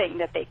mapping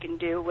that they can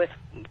do with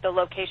the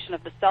location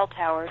of the cell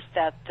towers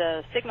that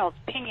the signal's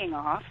pinging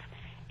off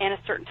in a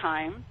certain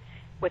time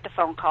with the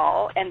phone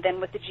call, and then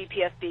with the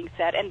GPS being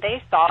set, and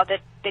they saw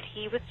that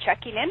he was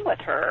checking in with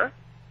her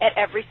at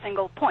every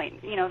single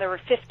point. There were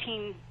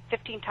 15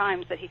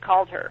 times that he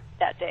called her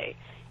that day.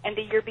 And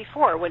the year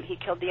before, when he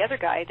killed the other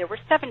guy, there were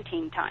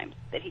 17 times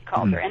that he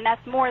called her, and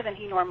that's more than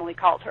he normally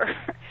called her.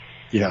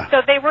 Yeah.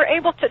 So they were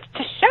able to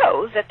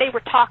show that they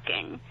were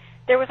talking.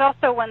 There was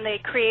also, when they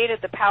created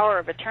the power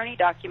of attorney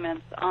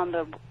documents on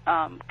the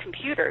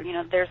computer,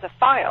 there's a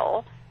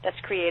file that's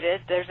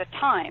created, there's a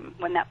time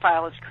when that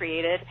file is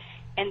created,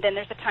 and then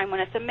there's a time when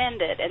it's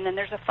amended, and then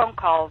there's a phone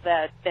call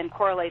that then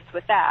correlates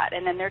with that,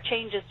 and then there are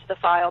changes to the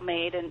file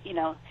made, and,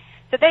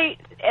 so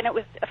and it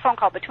was a phone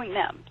call between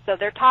them. So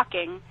they're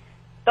talking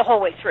the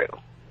whole way through.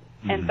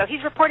 And so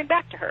he's reporting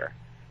back to her,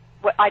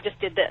 I just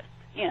did this,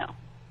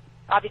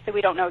 Obviously,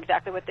 we don't know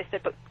exactly what they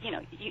said, but,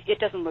 it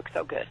doesn't look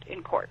so good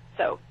in court.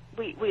 So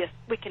we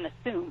can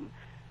assume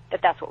that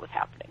that's what was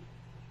happening.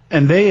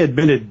 And they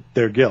admitted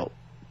their guilt.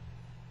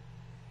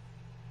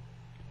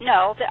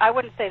 No, I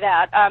wouldn't say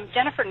that.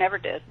 Jennifer never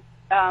did.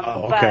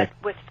 Okay. But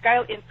with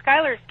in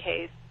Skylar's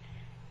case,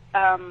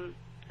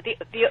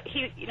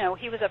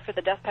 he was up for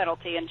the death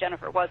penalty and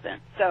Jennifer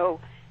wasn't. So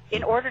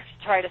in order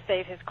to try to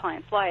save his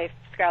client's life,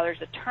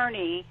 Skylar's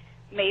attorney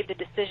made the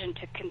decision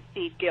to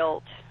concede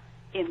guilt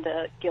in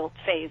the guilt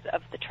phase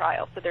of the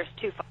trial. So there's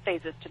two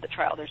phases to the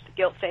trial. There's the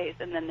guilt phase,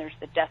 and then there's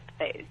the death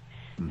phase.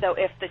 So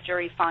if the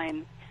jury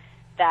finds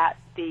that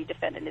the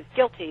defendant is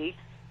guilty,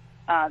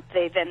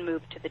 they then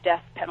move to the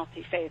death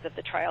penalty phase of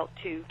the trial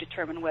to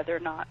determine whether or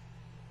not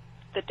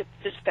the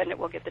defendant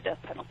will get the death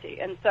penalty.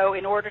 And so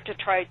in order to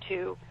try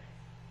to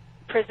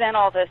present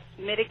all this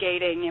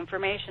mitigating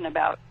information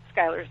about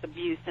Skylar's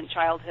abuse in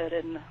childhood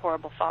and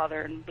horrible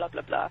father and blah,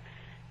 blah, blah,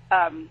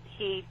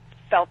 he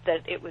felt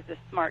that it was a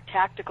smart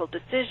tactical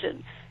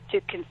decision to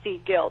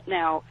concede guilt.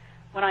 Now,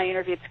 when I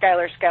interviewed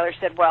Skylar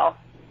said, well,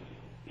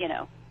 you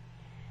know,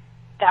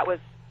 that was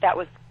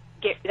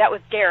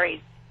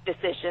Gary's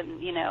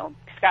decision. You know,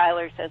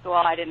 Skylar says, well,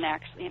 I didn't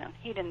actually, you know,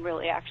 he didn't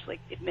really actually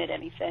admit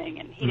anything,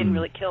 and he didn't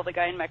really kill the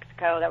guy in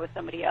Mexico. That was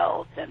somebody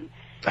else, and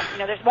you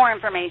know, there's more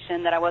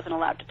information that I wasn't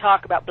allowed to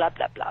talk about. Blah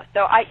blah blah.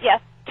 So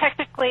yes,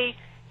 technically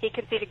he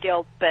conceded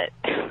guilt, but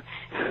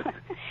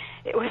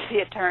it was the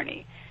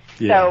attorney.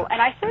 Yeah. So,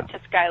 and I said to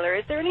Skylar,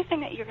 is there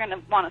anything that you're going to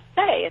want to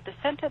say at the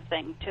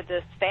sentencing to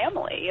this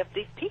family of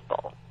these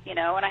people? You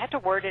know, and I had to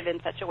word it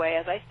in such a way,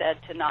 as I said,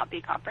 to not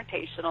be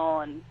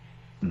confrontational and,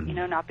 you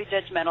know, not be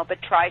judgmental,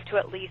 but try to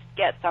at least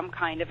get some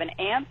kind of an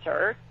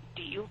answer.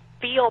 Do you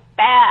feel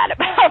bad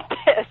about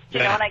this? You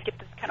know, and I get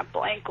this kind of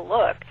blank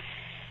look.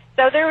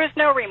 So there was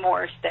no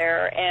remorse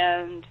there,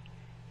 and,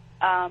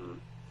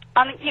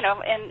 you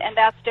know, and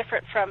that's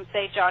different from,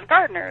 say, John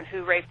Gardner,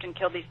 who raped and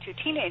killed these two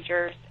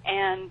teenagers,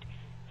 and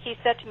he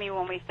said to me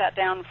when we sat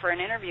down for an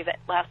interview that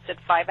lasted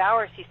 5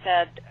 hours, he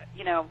said,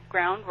 you know,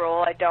 ground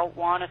rule, I don't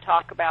want to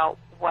talk about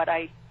what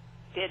I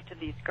did to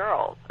these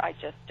girls. I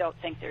just don't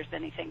think there's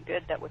anything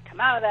good that would come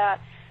out of that.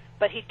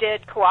 But he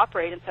did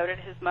cooperate, and so did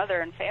his mother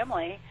and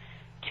family,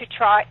 to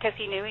try, because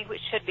he knew he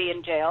should be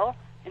in jail,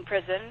 in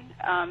prison,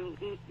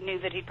 knew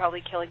that he'd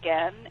probably kill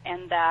again,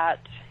 and that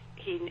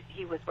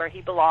he was where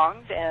he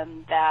belonged,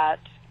 and that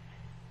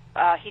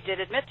he did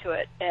admit to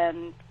it,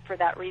 and for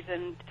that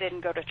reason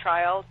didn't go to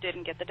trial,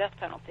 didn't get the death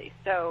penalty.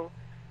 So,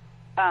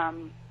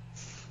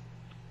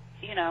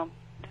 you know,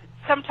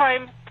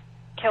 sometimes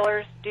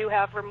killers do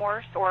have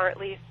remorse, or at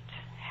least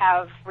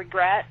have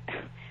regret,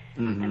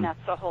 and that's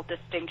the whole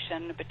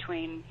distinction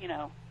between, you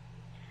know,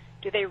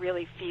 do they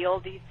really feel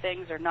these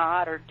things or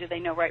not, or do they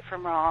know right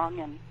from wrong,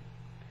 and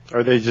or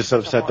are they just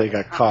upset they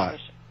got caught?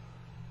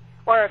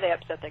 Or are they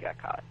upset they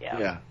got caught?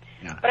 Yeah.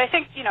 But I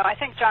think, you know,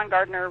 John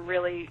Gardner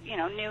really, you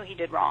know, knew he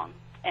did wrong,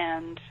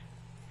 and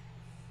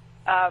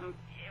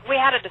we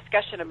had a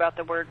discussion about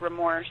the word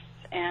remorse,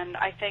 and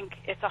I think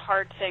it's a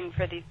hard thing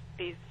for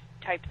these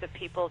types of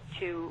people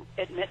to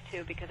admit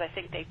to, because I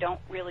think they don't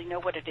really know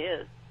what it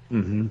is.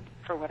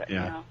 For what you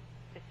know,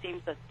 it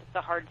seems that it's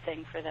a hard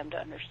thing for them to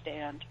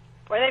understand.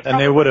 And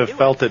they would have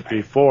felt it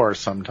before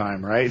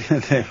sometime, right?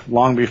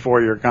 Long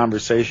before your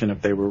conversation,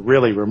 if they were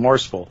really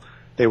remorseful,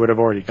 they would have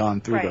already gone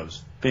through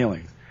those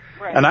feelings.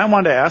 Right. And I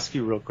wanted to ask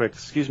you real quick,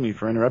 excuse me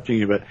for interrupting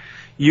you, but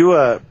you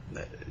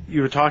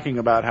were talking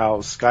about how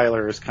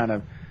Skylar is kind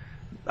of,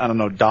 I don't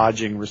know,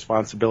 dodging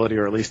responsibility,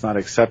 or at least not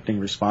accepting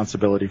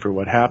responsibility for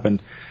what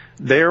happened.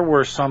 There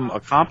were some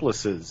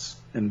accomplices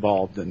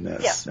involved in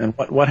this. And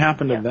what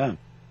happened to them?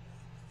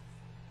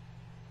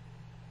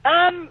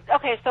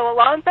 Okay, so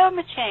Alonzo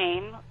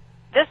McChain,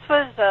 this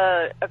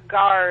was a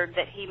guard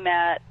that he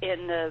met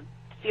in the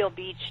Seal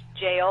Beach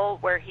jail,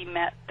 where he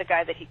met the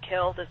guy that he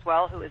killed as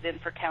well, who was in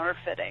for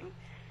counterfeiting.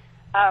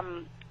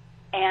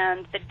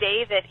 And the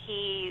day that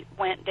he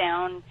went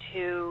down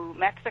to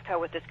Mexico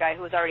with this guy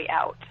who was already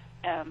out,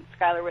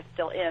 Skylar was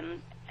still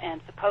in,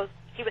 and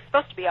he was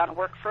supposed to be on a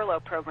work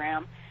furlough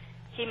program.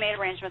 He made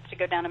arrangements to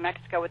go down to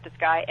Mexico with this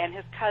guy and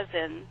his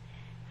cousin,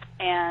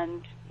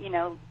 and, you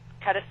know,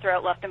 cut his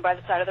throat, left him by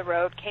the side of the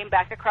road, came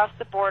back across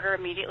the border,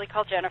 immediately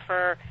called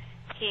Jennifer.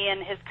 He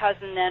and his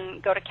cousin then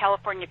go to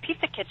California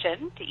Pizza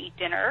Kitchen to eat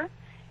dinner,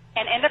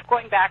 and end up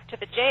going back to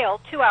the jail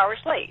 2 hours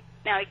late.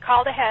 Now, he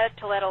called ahead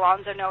to let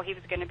Alonzo know he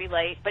was going to be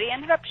late, but he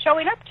ended up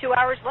showing up 2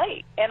 hours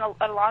late, and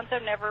Alonzo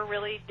never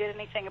really did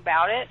anything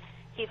about it.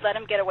 He'd let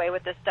him get away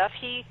with this stuff.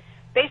 He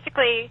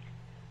basically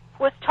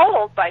was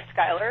told by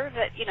Skylar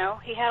that, you know,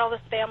 he had all this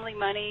family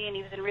money and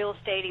he was in real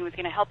estate, he was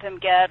going to help him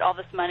get all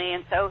this money,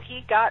 and so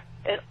he got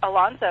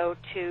Alonzo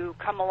to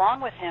come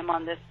along with him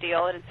on this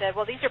deal, and said,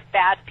 well, these are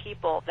bad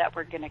people that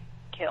we're going to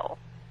kill.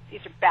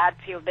 These are bad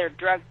people. They're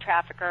drug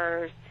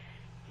traffickers.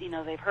 You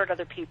know, they've hurt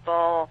other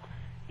people.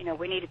 You know,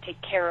 we need to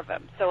take care of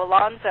them. So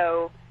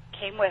Alonzo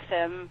came with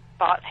him,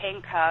 bought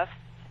handcuffs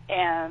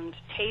and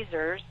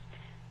tasers,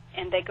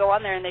 and they go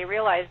on there and they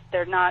realize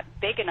they're not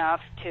big enough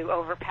to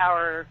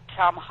overpower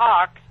Tom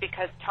Hawks,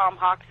 because Tom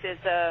Hawks is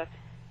a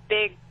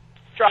big,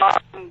 strong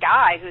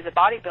guy who's a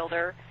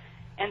bodybuilder.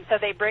 And so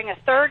they bring a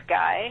third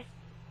guy,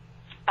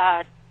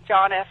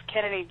 John F.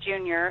 Kennedy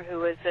Jr.,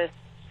 who is this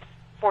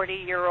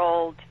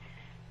 40-year-old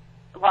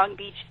Long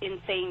Beach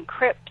Insane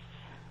Crips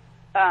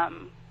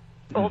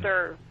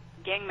older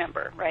gang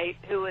member, right,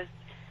 who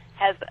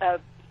has a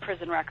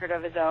prison record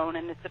of his own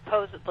and is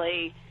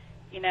supposedly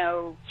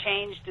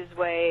changed his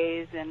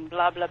ways and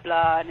blah, blah,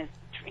 blah, and is,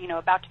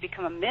 about to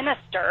become a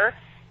minister.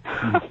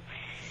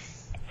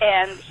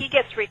 And he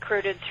gets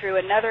recruited through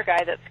another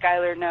guy that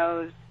Skylar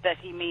knows that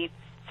he meets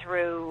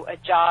through a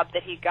job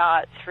that he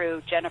got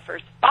through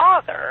Jennifer's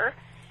father.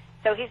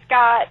 So he's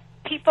got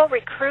people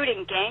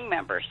recruiting gang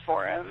members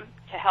for him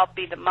to help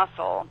be the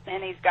muscle.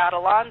 And he's got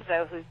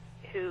Alonzo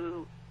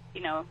who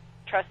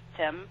trusts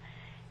him.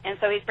 And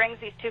so he brings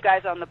these two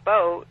guys on the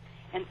boat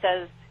and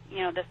says,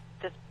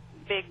 this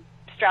big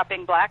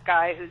strapping black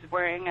guy who's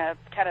wearing a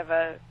kind of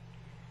a,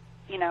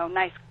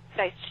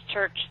 nice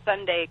church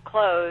Sunday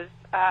clothes,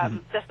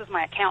 this is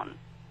my accountant.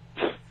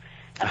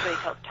 That's what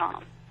he tells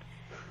Tom.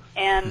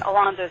 And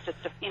Alonzo's just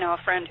a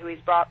friend who he's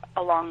brought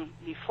along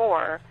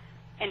before,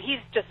 and he's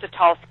just a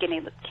tall,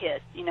 skinny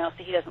kid, so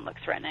he doesn't look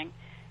threatening.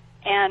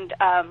 And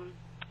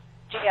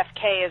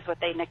JFK is what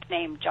they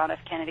nicknamed John F.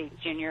 Kennedy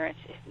Jr.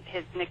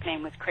 His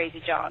nickname was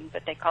Crazy John,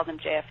 but they called him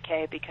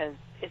JFK because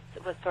it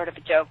was sort of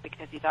a joke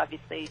because he's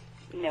obviously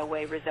no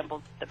way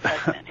resembled the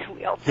president who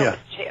we all know as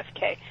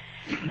JFK.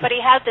 But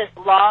he had this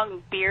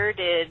long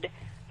bearded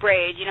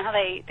braid. You know how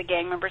the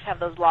gang members have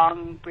those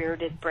long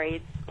bearded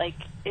braids? Like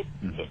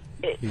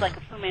it's like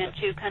a Fu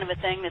Manchu kind of a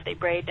thing that they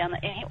braid down.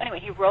 Anyway,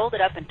 he rolled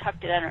it up and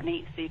tucked it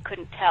underneath so you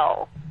couldn't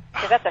tell.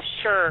 Because that's a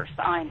sure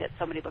sign that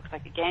somebody looks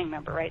like a gang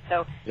member, right?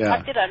 So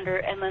tucked it under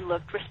and then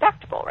looked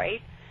respectable,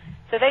 right?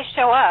 So they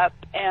show up,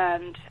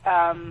 and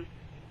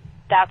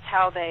that's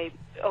how they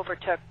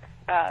overtook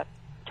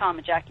Tom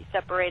and Jackie,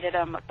 separated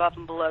them above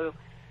and below,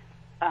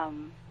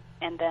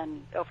 and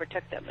then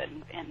overtook them.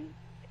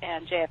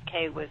 And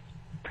JFK was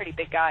a pretty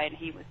big guy, and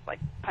he was like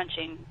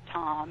punching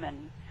Tom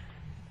and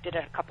did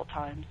it a couple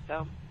times.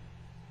 So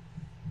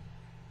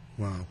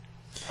wow,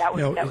 that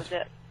was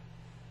it.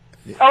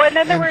 Oh, and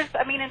then there was,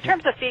 in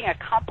terms of being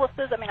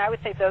accomplices, I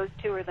would say those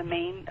two are the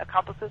main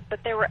accomplices,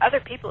 but there were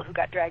other people who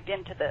got dragged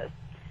into this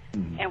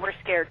and were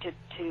scared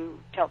to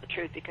tell the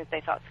truth because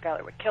they thought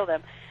Skylar would kill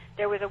them.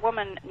 There was a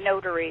woman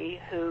notary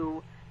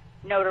who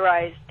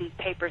notarized these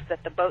papers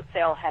that the boat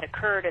sale had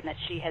occurred and that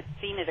she had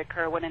seen it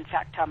occur when, in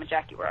fact, Tom and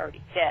Jackie were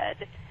already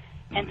dead.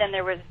 And then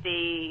there was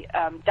the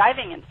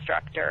diving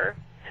instructor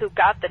who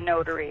got the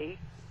notary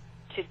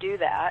to do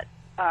that,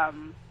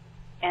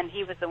 and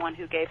he was the one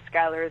who gave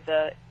Skylar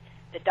the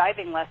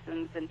diving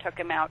lessons and took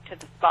him out to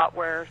the spot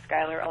where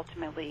Skylar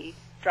ultimately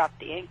dropped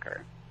the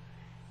anchor.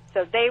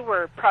 So they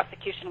were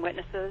prosecution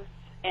witnesses,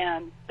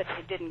 but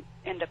they didn't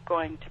end up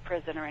going to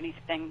prison or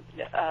anything.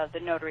 The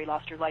notary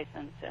lost her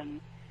license, and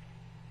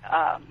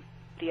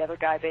the other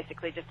guy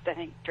basically just, I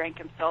think, drank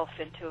himself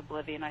into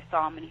oblivion. I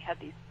saw him, and he had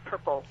these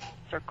purple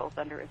circles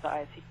under his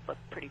eyes. He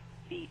looked pretty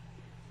beat.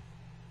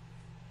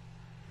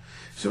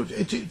 So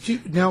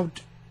now,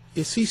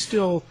 is he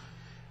still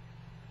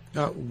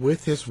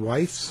with his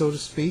wife, so to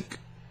speak,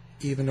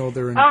 even though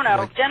they're in... Oh,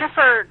 no.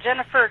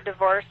 Jennifer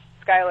divorced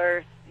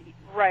Skylar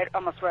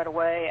almost right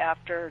away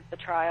after the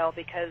trial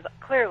because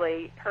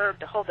clearly her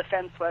whole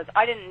defense was,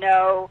 I didn't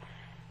know.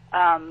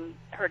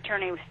 Her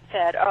attorney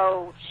said,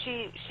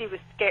 she was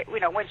scared.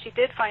 When she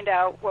did find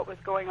out what was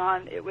going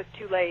on, it was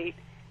too late,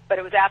 but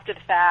it was after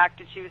the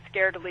fact, and she was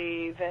scared to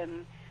leave,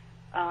 and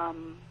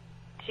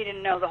she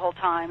didn't know the whole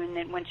time. And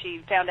then when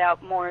she found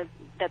out more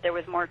that there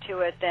was more to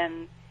it,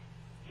 then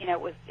it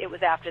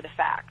was after the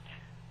fact.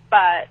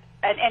 But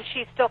and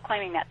she's still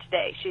claiming that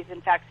today. She's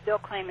in fact still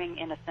claiming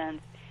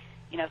innocence.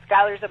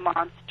 Skylar's a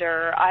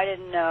monster. I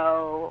didn't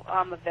know.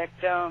 I'm a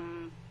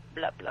victim.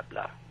 Blah blah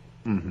blah.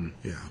 Mm-hmm.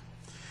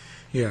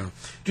 Yeah.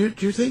 Do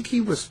you think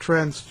he was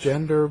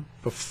transgender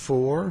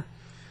before?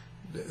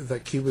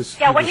 Like he was?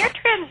 Yeah. When you're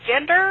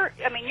transgender,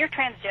 you're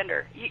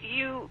transgender.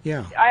 You.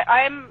 Yeah.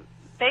 I'm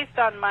based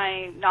on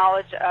my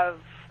knowledge of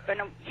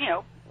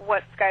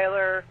what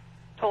Skylar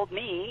told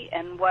me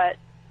and what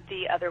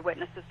the other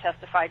witnesses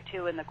testified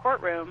to in the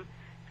courtroom.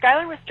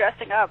 Skylar was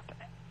dressing up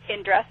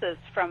in dresses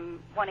from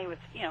when he was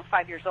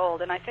 5 years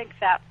old, and I think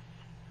that's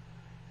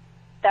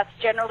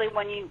generally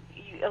when you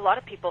a lot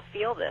of people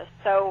feel this.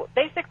 So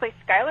basically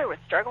Skylar was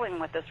struggling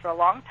with this for a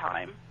long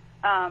time,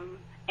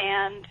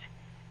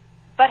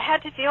 but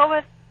had to deal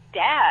with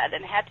Dad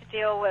and had to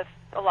deal with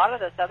a lot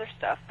of this other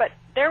stuff. But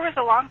there was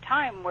a long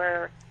time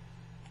where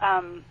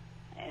and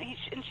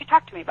she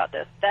talked to me about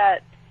this,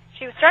 that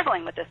she was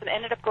struggling with this and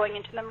ended up going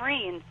into the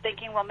Marines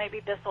thinking, well,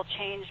 maybe this will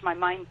change my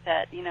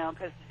mindset,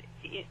 because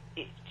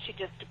she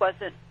just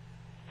wasn't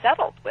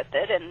settled with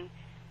it and,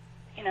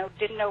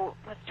 didn't know,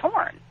 was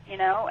torn,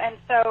 And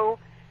so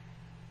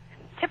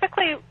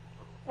typically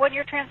when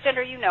you're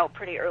transgender,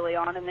 pretty early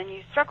on, and then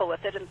you struggle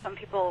with it, and some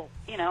people,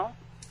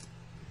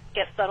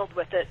 get settled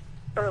with it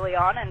early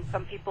on, and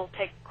some people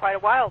take quite a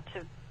while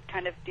to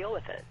kind of deal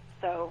with it.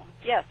 So,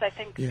 yes, I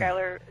think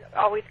Skylar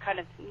always kind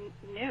of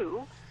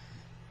knew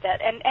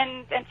that,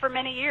 and for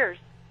many years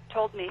she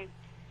told me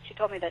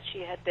that she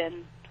had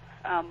been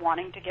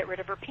wanting to get rid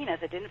of her penis.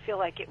 It didn't feel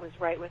like it was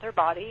right with her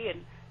body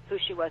and who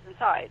she was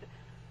inside.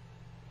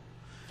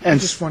 And I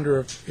just wonder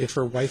if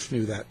her wife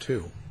knew that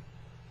too.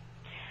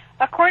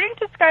 According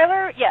to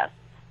Skylar, yes.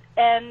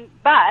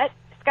 But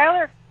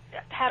Skylar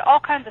had all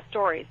kinds of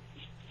stories.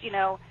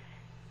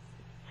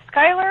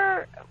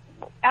 Skylar,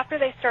 after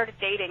they started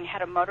dating,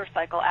 had a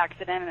motorcycle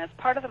accident, and as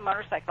part of the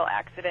motorcycle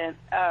accident,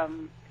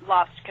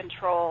 lost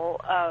control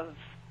of,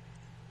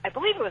 I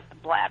believe it was the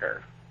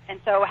bladder, and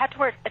so had to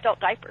wear adult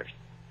diapers.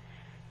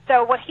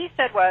 So what he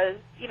said was,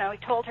 he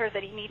told her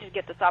that he needed to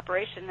get this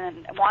operation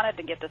and wanted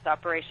to get this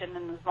operation,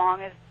 and as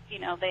long as,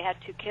 they had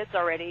 2 kids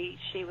already,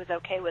 she was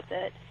okay with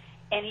it.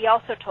 And he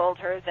also told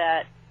her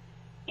that,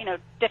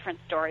 different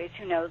stories,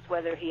 who knows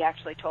whether he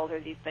actually told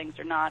her these things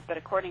or not, but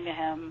according to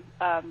him,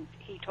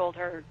 she told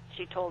her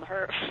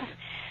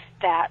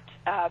that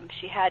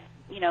she had,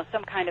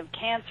 some kind of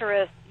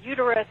cancerous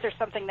uterus or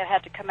something that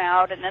had to come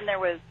out, and then there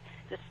was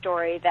the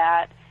story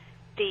that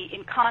the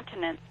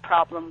incontinence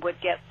problem would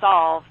get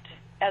solved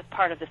as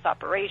part of this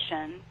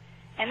operation,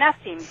 and that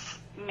seems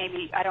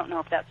maybe, I don't know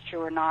if that's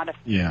true or not, if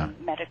it's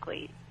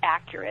medically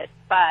accurate,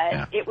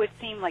 but it would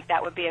seem like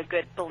that would be a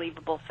good,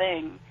 believable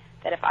thing,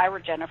 that if I were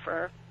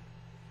Jennifer,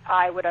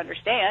 I would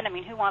understand. I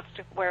mean, who wants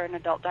to wear an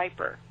adult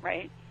diaper,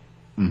 right?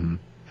 Mm-hmm.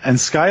 And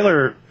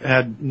Skylar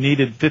had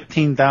needed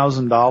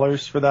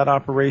 $15,000 for that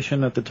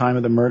operation at the time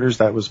of the murders.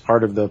 That was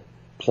part of the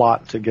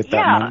plot to get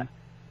that money?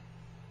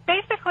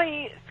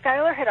 Basically,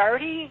 Skylar had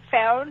already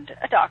found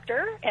a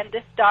doctor, and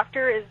this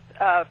doctor is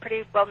a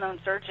pretty well-known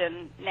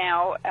surgeon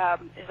now,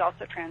 is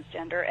also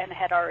transgender, and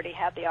had already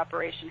had the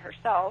operation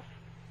herself,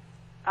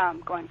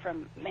 going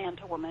from man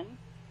to woman.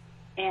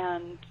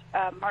 And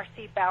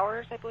Marcy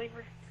Bowers, I believe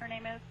her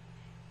name is,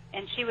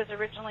 and she was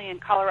originally in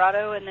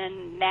Colorado and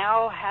then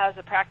now has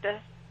a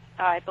practice,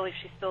 I believe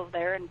she's still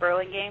there, in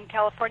Burlingame,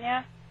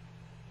 California.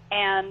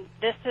 And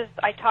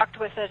I talked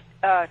with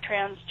a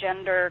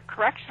transgender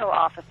correctional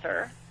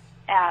officer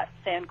at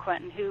San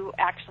Quentin who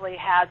actually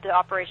had the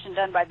operation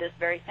done by this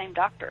very same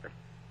doctor.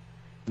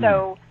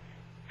 So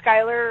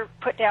Skylar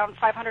put down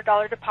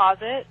 $500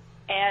 deposit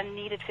and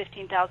needed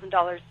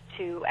 $15,000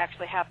 to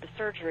actually have the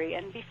surgery.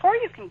 And before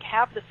you can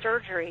have the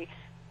surgery,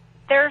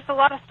 there's a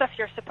lot of stuff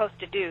you're supposed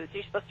to do. So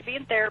you're supposed to be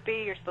in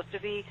therapy, you're supposed to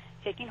be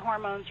taking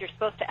hormones, you're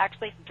supposed to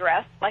actually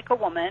dress like a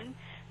woman,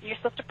 you're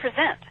supposed to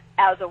present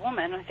as a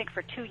woman, I think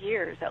for 2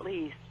 years at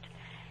least.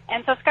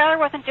 And so Skylar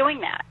wasn't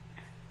doing that.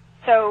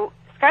 So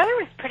Skylar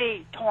was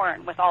pretty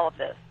torn with all of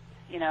this,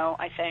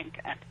 I think.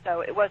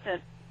 So it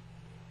wasn't,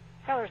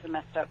 Skylar's a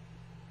messed up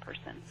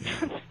person,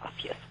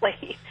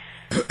 obviously.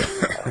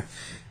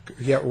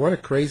 Yeah, what a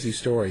crazy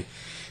story.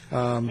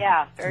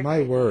 Yeah, very my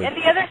crazy. word. And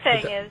the other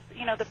thing is,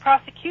 the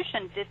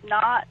prosecution did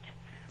not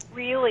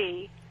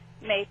really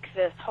make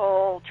this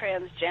whole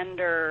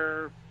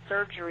transgender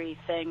surgery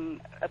thing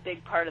a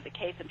big part of the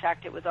case. In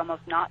fact, it was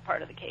almost not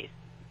part of the case.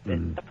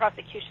 The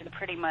prosecution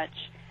pretty much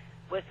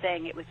was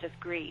saying it was just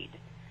greed.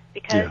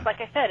 Because, like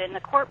I said, in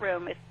the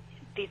courtroom,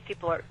 these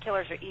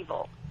killers are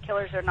evil.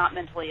 Killers are not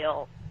mentally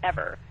ill,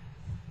 ever.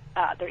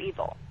 They're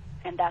evil,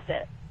 and that's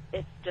it.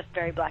 It's just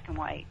very black and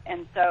white.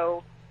 And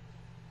so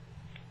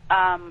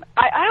I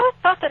always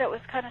thought that it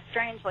was kind of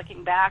strange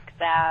looking back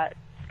that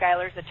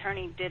Skylar's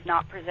attorney did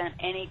not present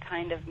any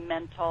kind of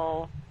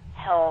mental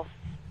health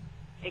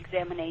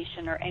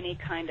examination or any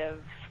kind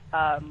of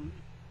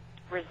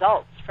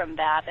results from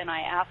that. And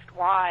I asked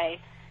why,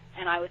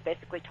 and I was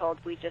basically told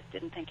we just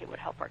didn't think it would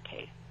help our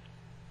case.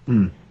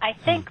 I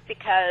think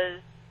because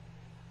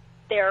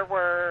there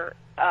were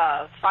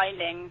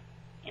findings,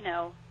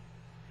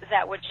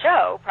 that would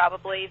show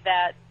probably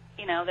that,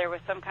 there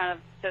was some kind of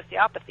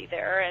sociopathy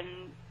there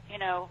and,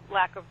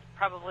 lack of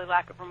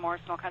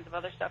remorse and all kinds of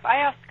other stuff. I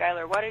asked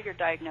Skylar, what are your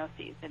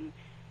diagnoses? And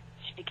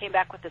she came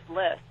back with this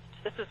list.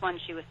 This was when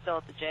she was still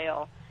at the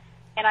jail.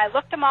 And I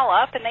looked them all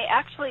up, and they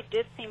actually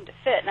did seem to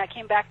fit. And I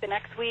came back the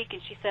next week,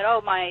 and she said,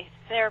 oh, my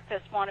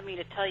therapist wanted me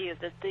to tell you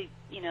that,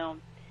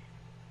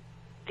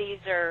 these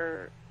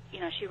are,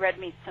 she read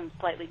me some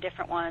slightly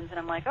different ones. And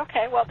I'm like,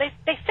 okay, well, they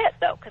fit,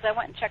 though, because I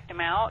went and checked them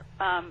out.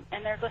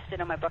 And they're listed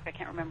in my book. I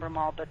can't remember them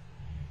all, but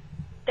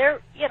there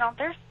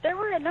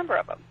were a number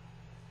of them.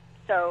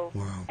 So,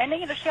 wow. And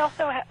she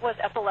also was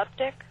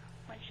epileptic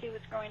when she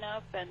was growing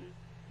up, and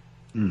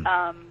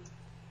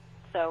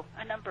so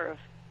a number of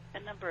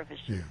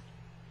issues. Yeah.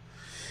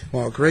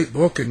 Well, great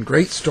book and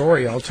great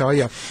story, I'll tell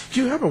you.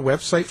 Do you have a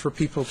website for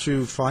people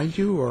to find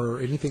you or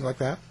anything like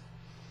that?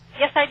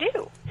 Yes, I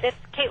do. It's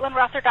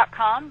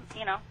CaitlinRother.com.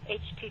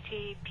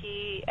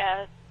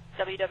 HTTPS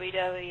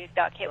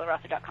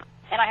www.CaitlinRother.com.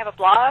 And I have a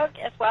blog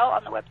as well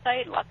on the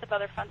website. Lots of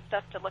other fun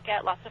stuff to look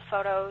at. Lots of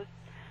photos.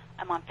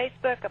 I'm on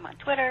Facebook, I'm on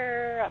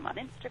Twitter, I'm on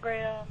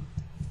Instagram.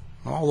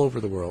 All over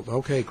the world.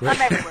 Okay, great.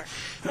 I'm everywhere.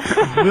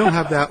 We'll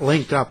have that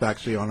linked up,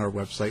 actually, on our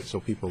website so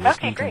people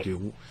listening can great.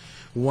 do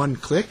one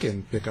click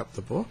and pick up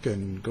the book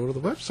and go to the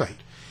website.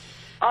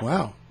 Awesome.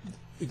 Wow.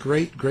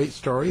 Great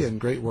story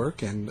and great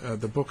work. And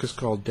the book is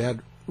called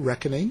Dead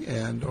Reckoning,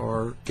 and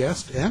our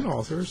guest and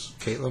author is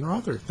Caitlin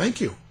Rother.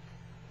 Thank you.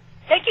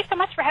 Thank you so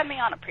much for having me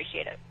on.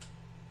 Appreciate it.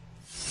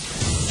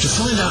 To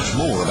find out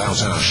more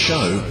about our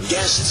show,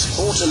 guests,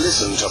 or to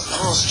listen to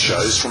past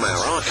shows from our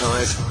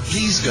archive,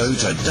 please go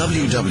to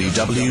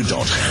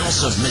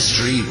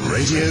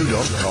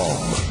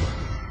www.houseofmysteryradio.com.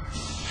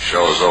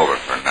 Show's over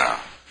for now.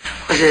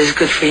 Was it as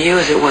good for you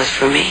as it was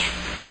for me?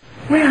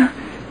 Well,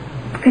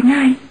 good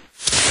night.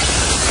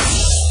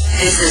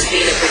 This has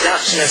been a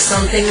production of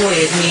Something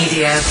Weird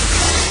Media.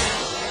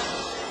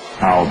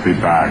 I'll be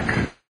back.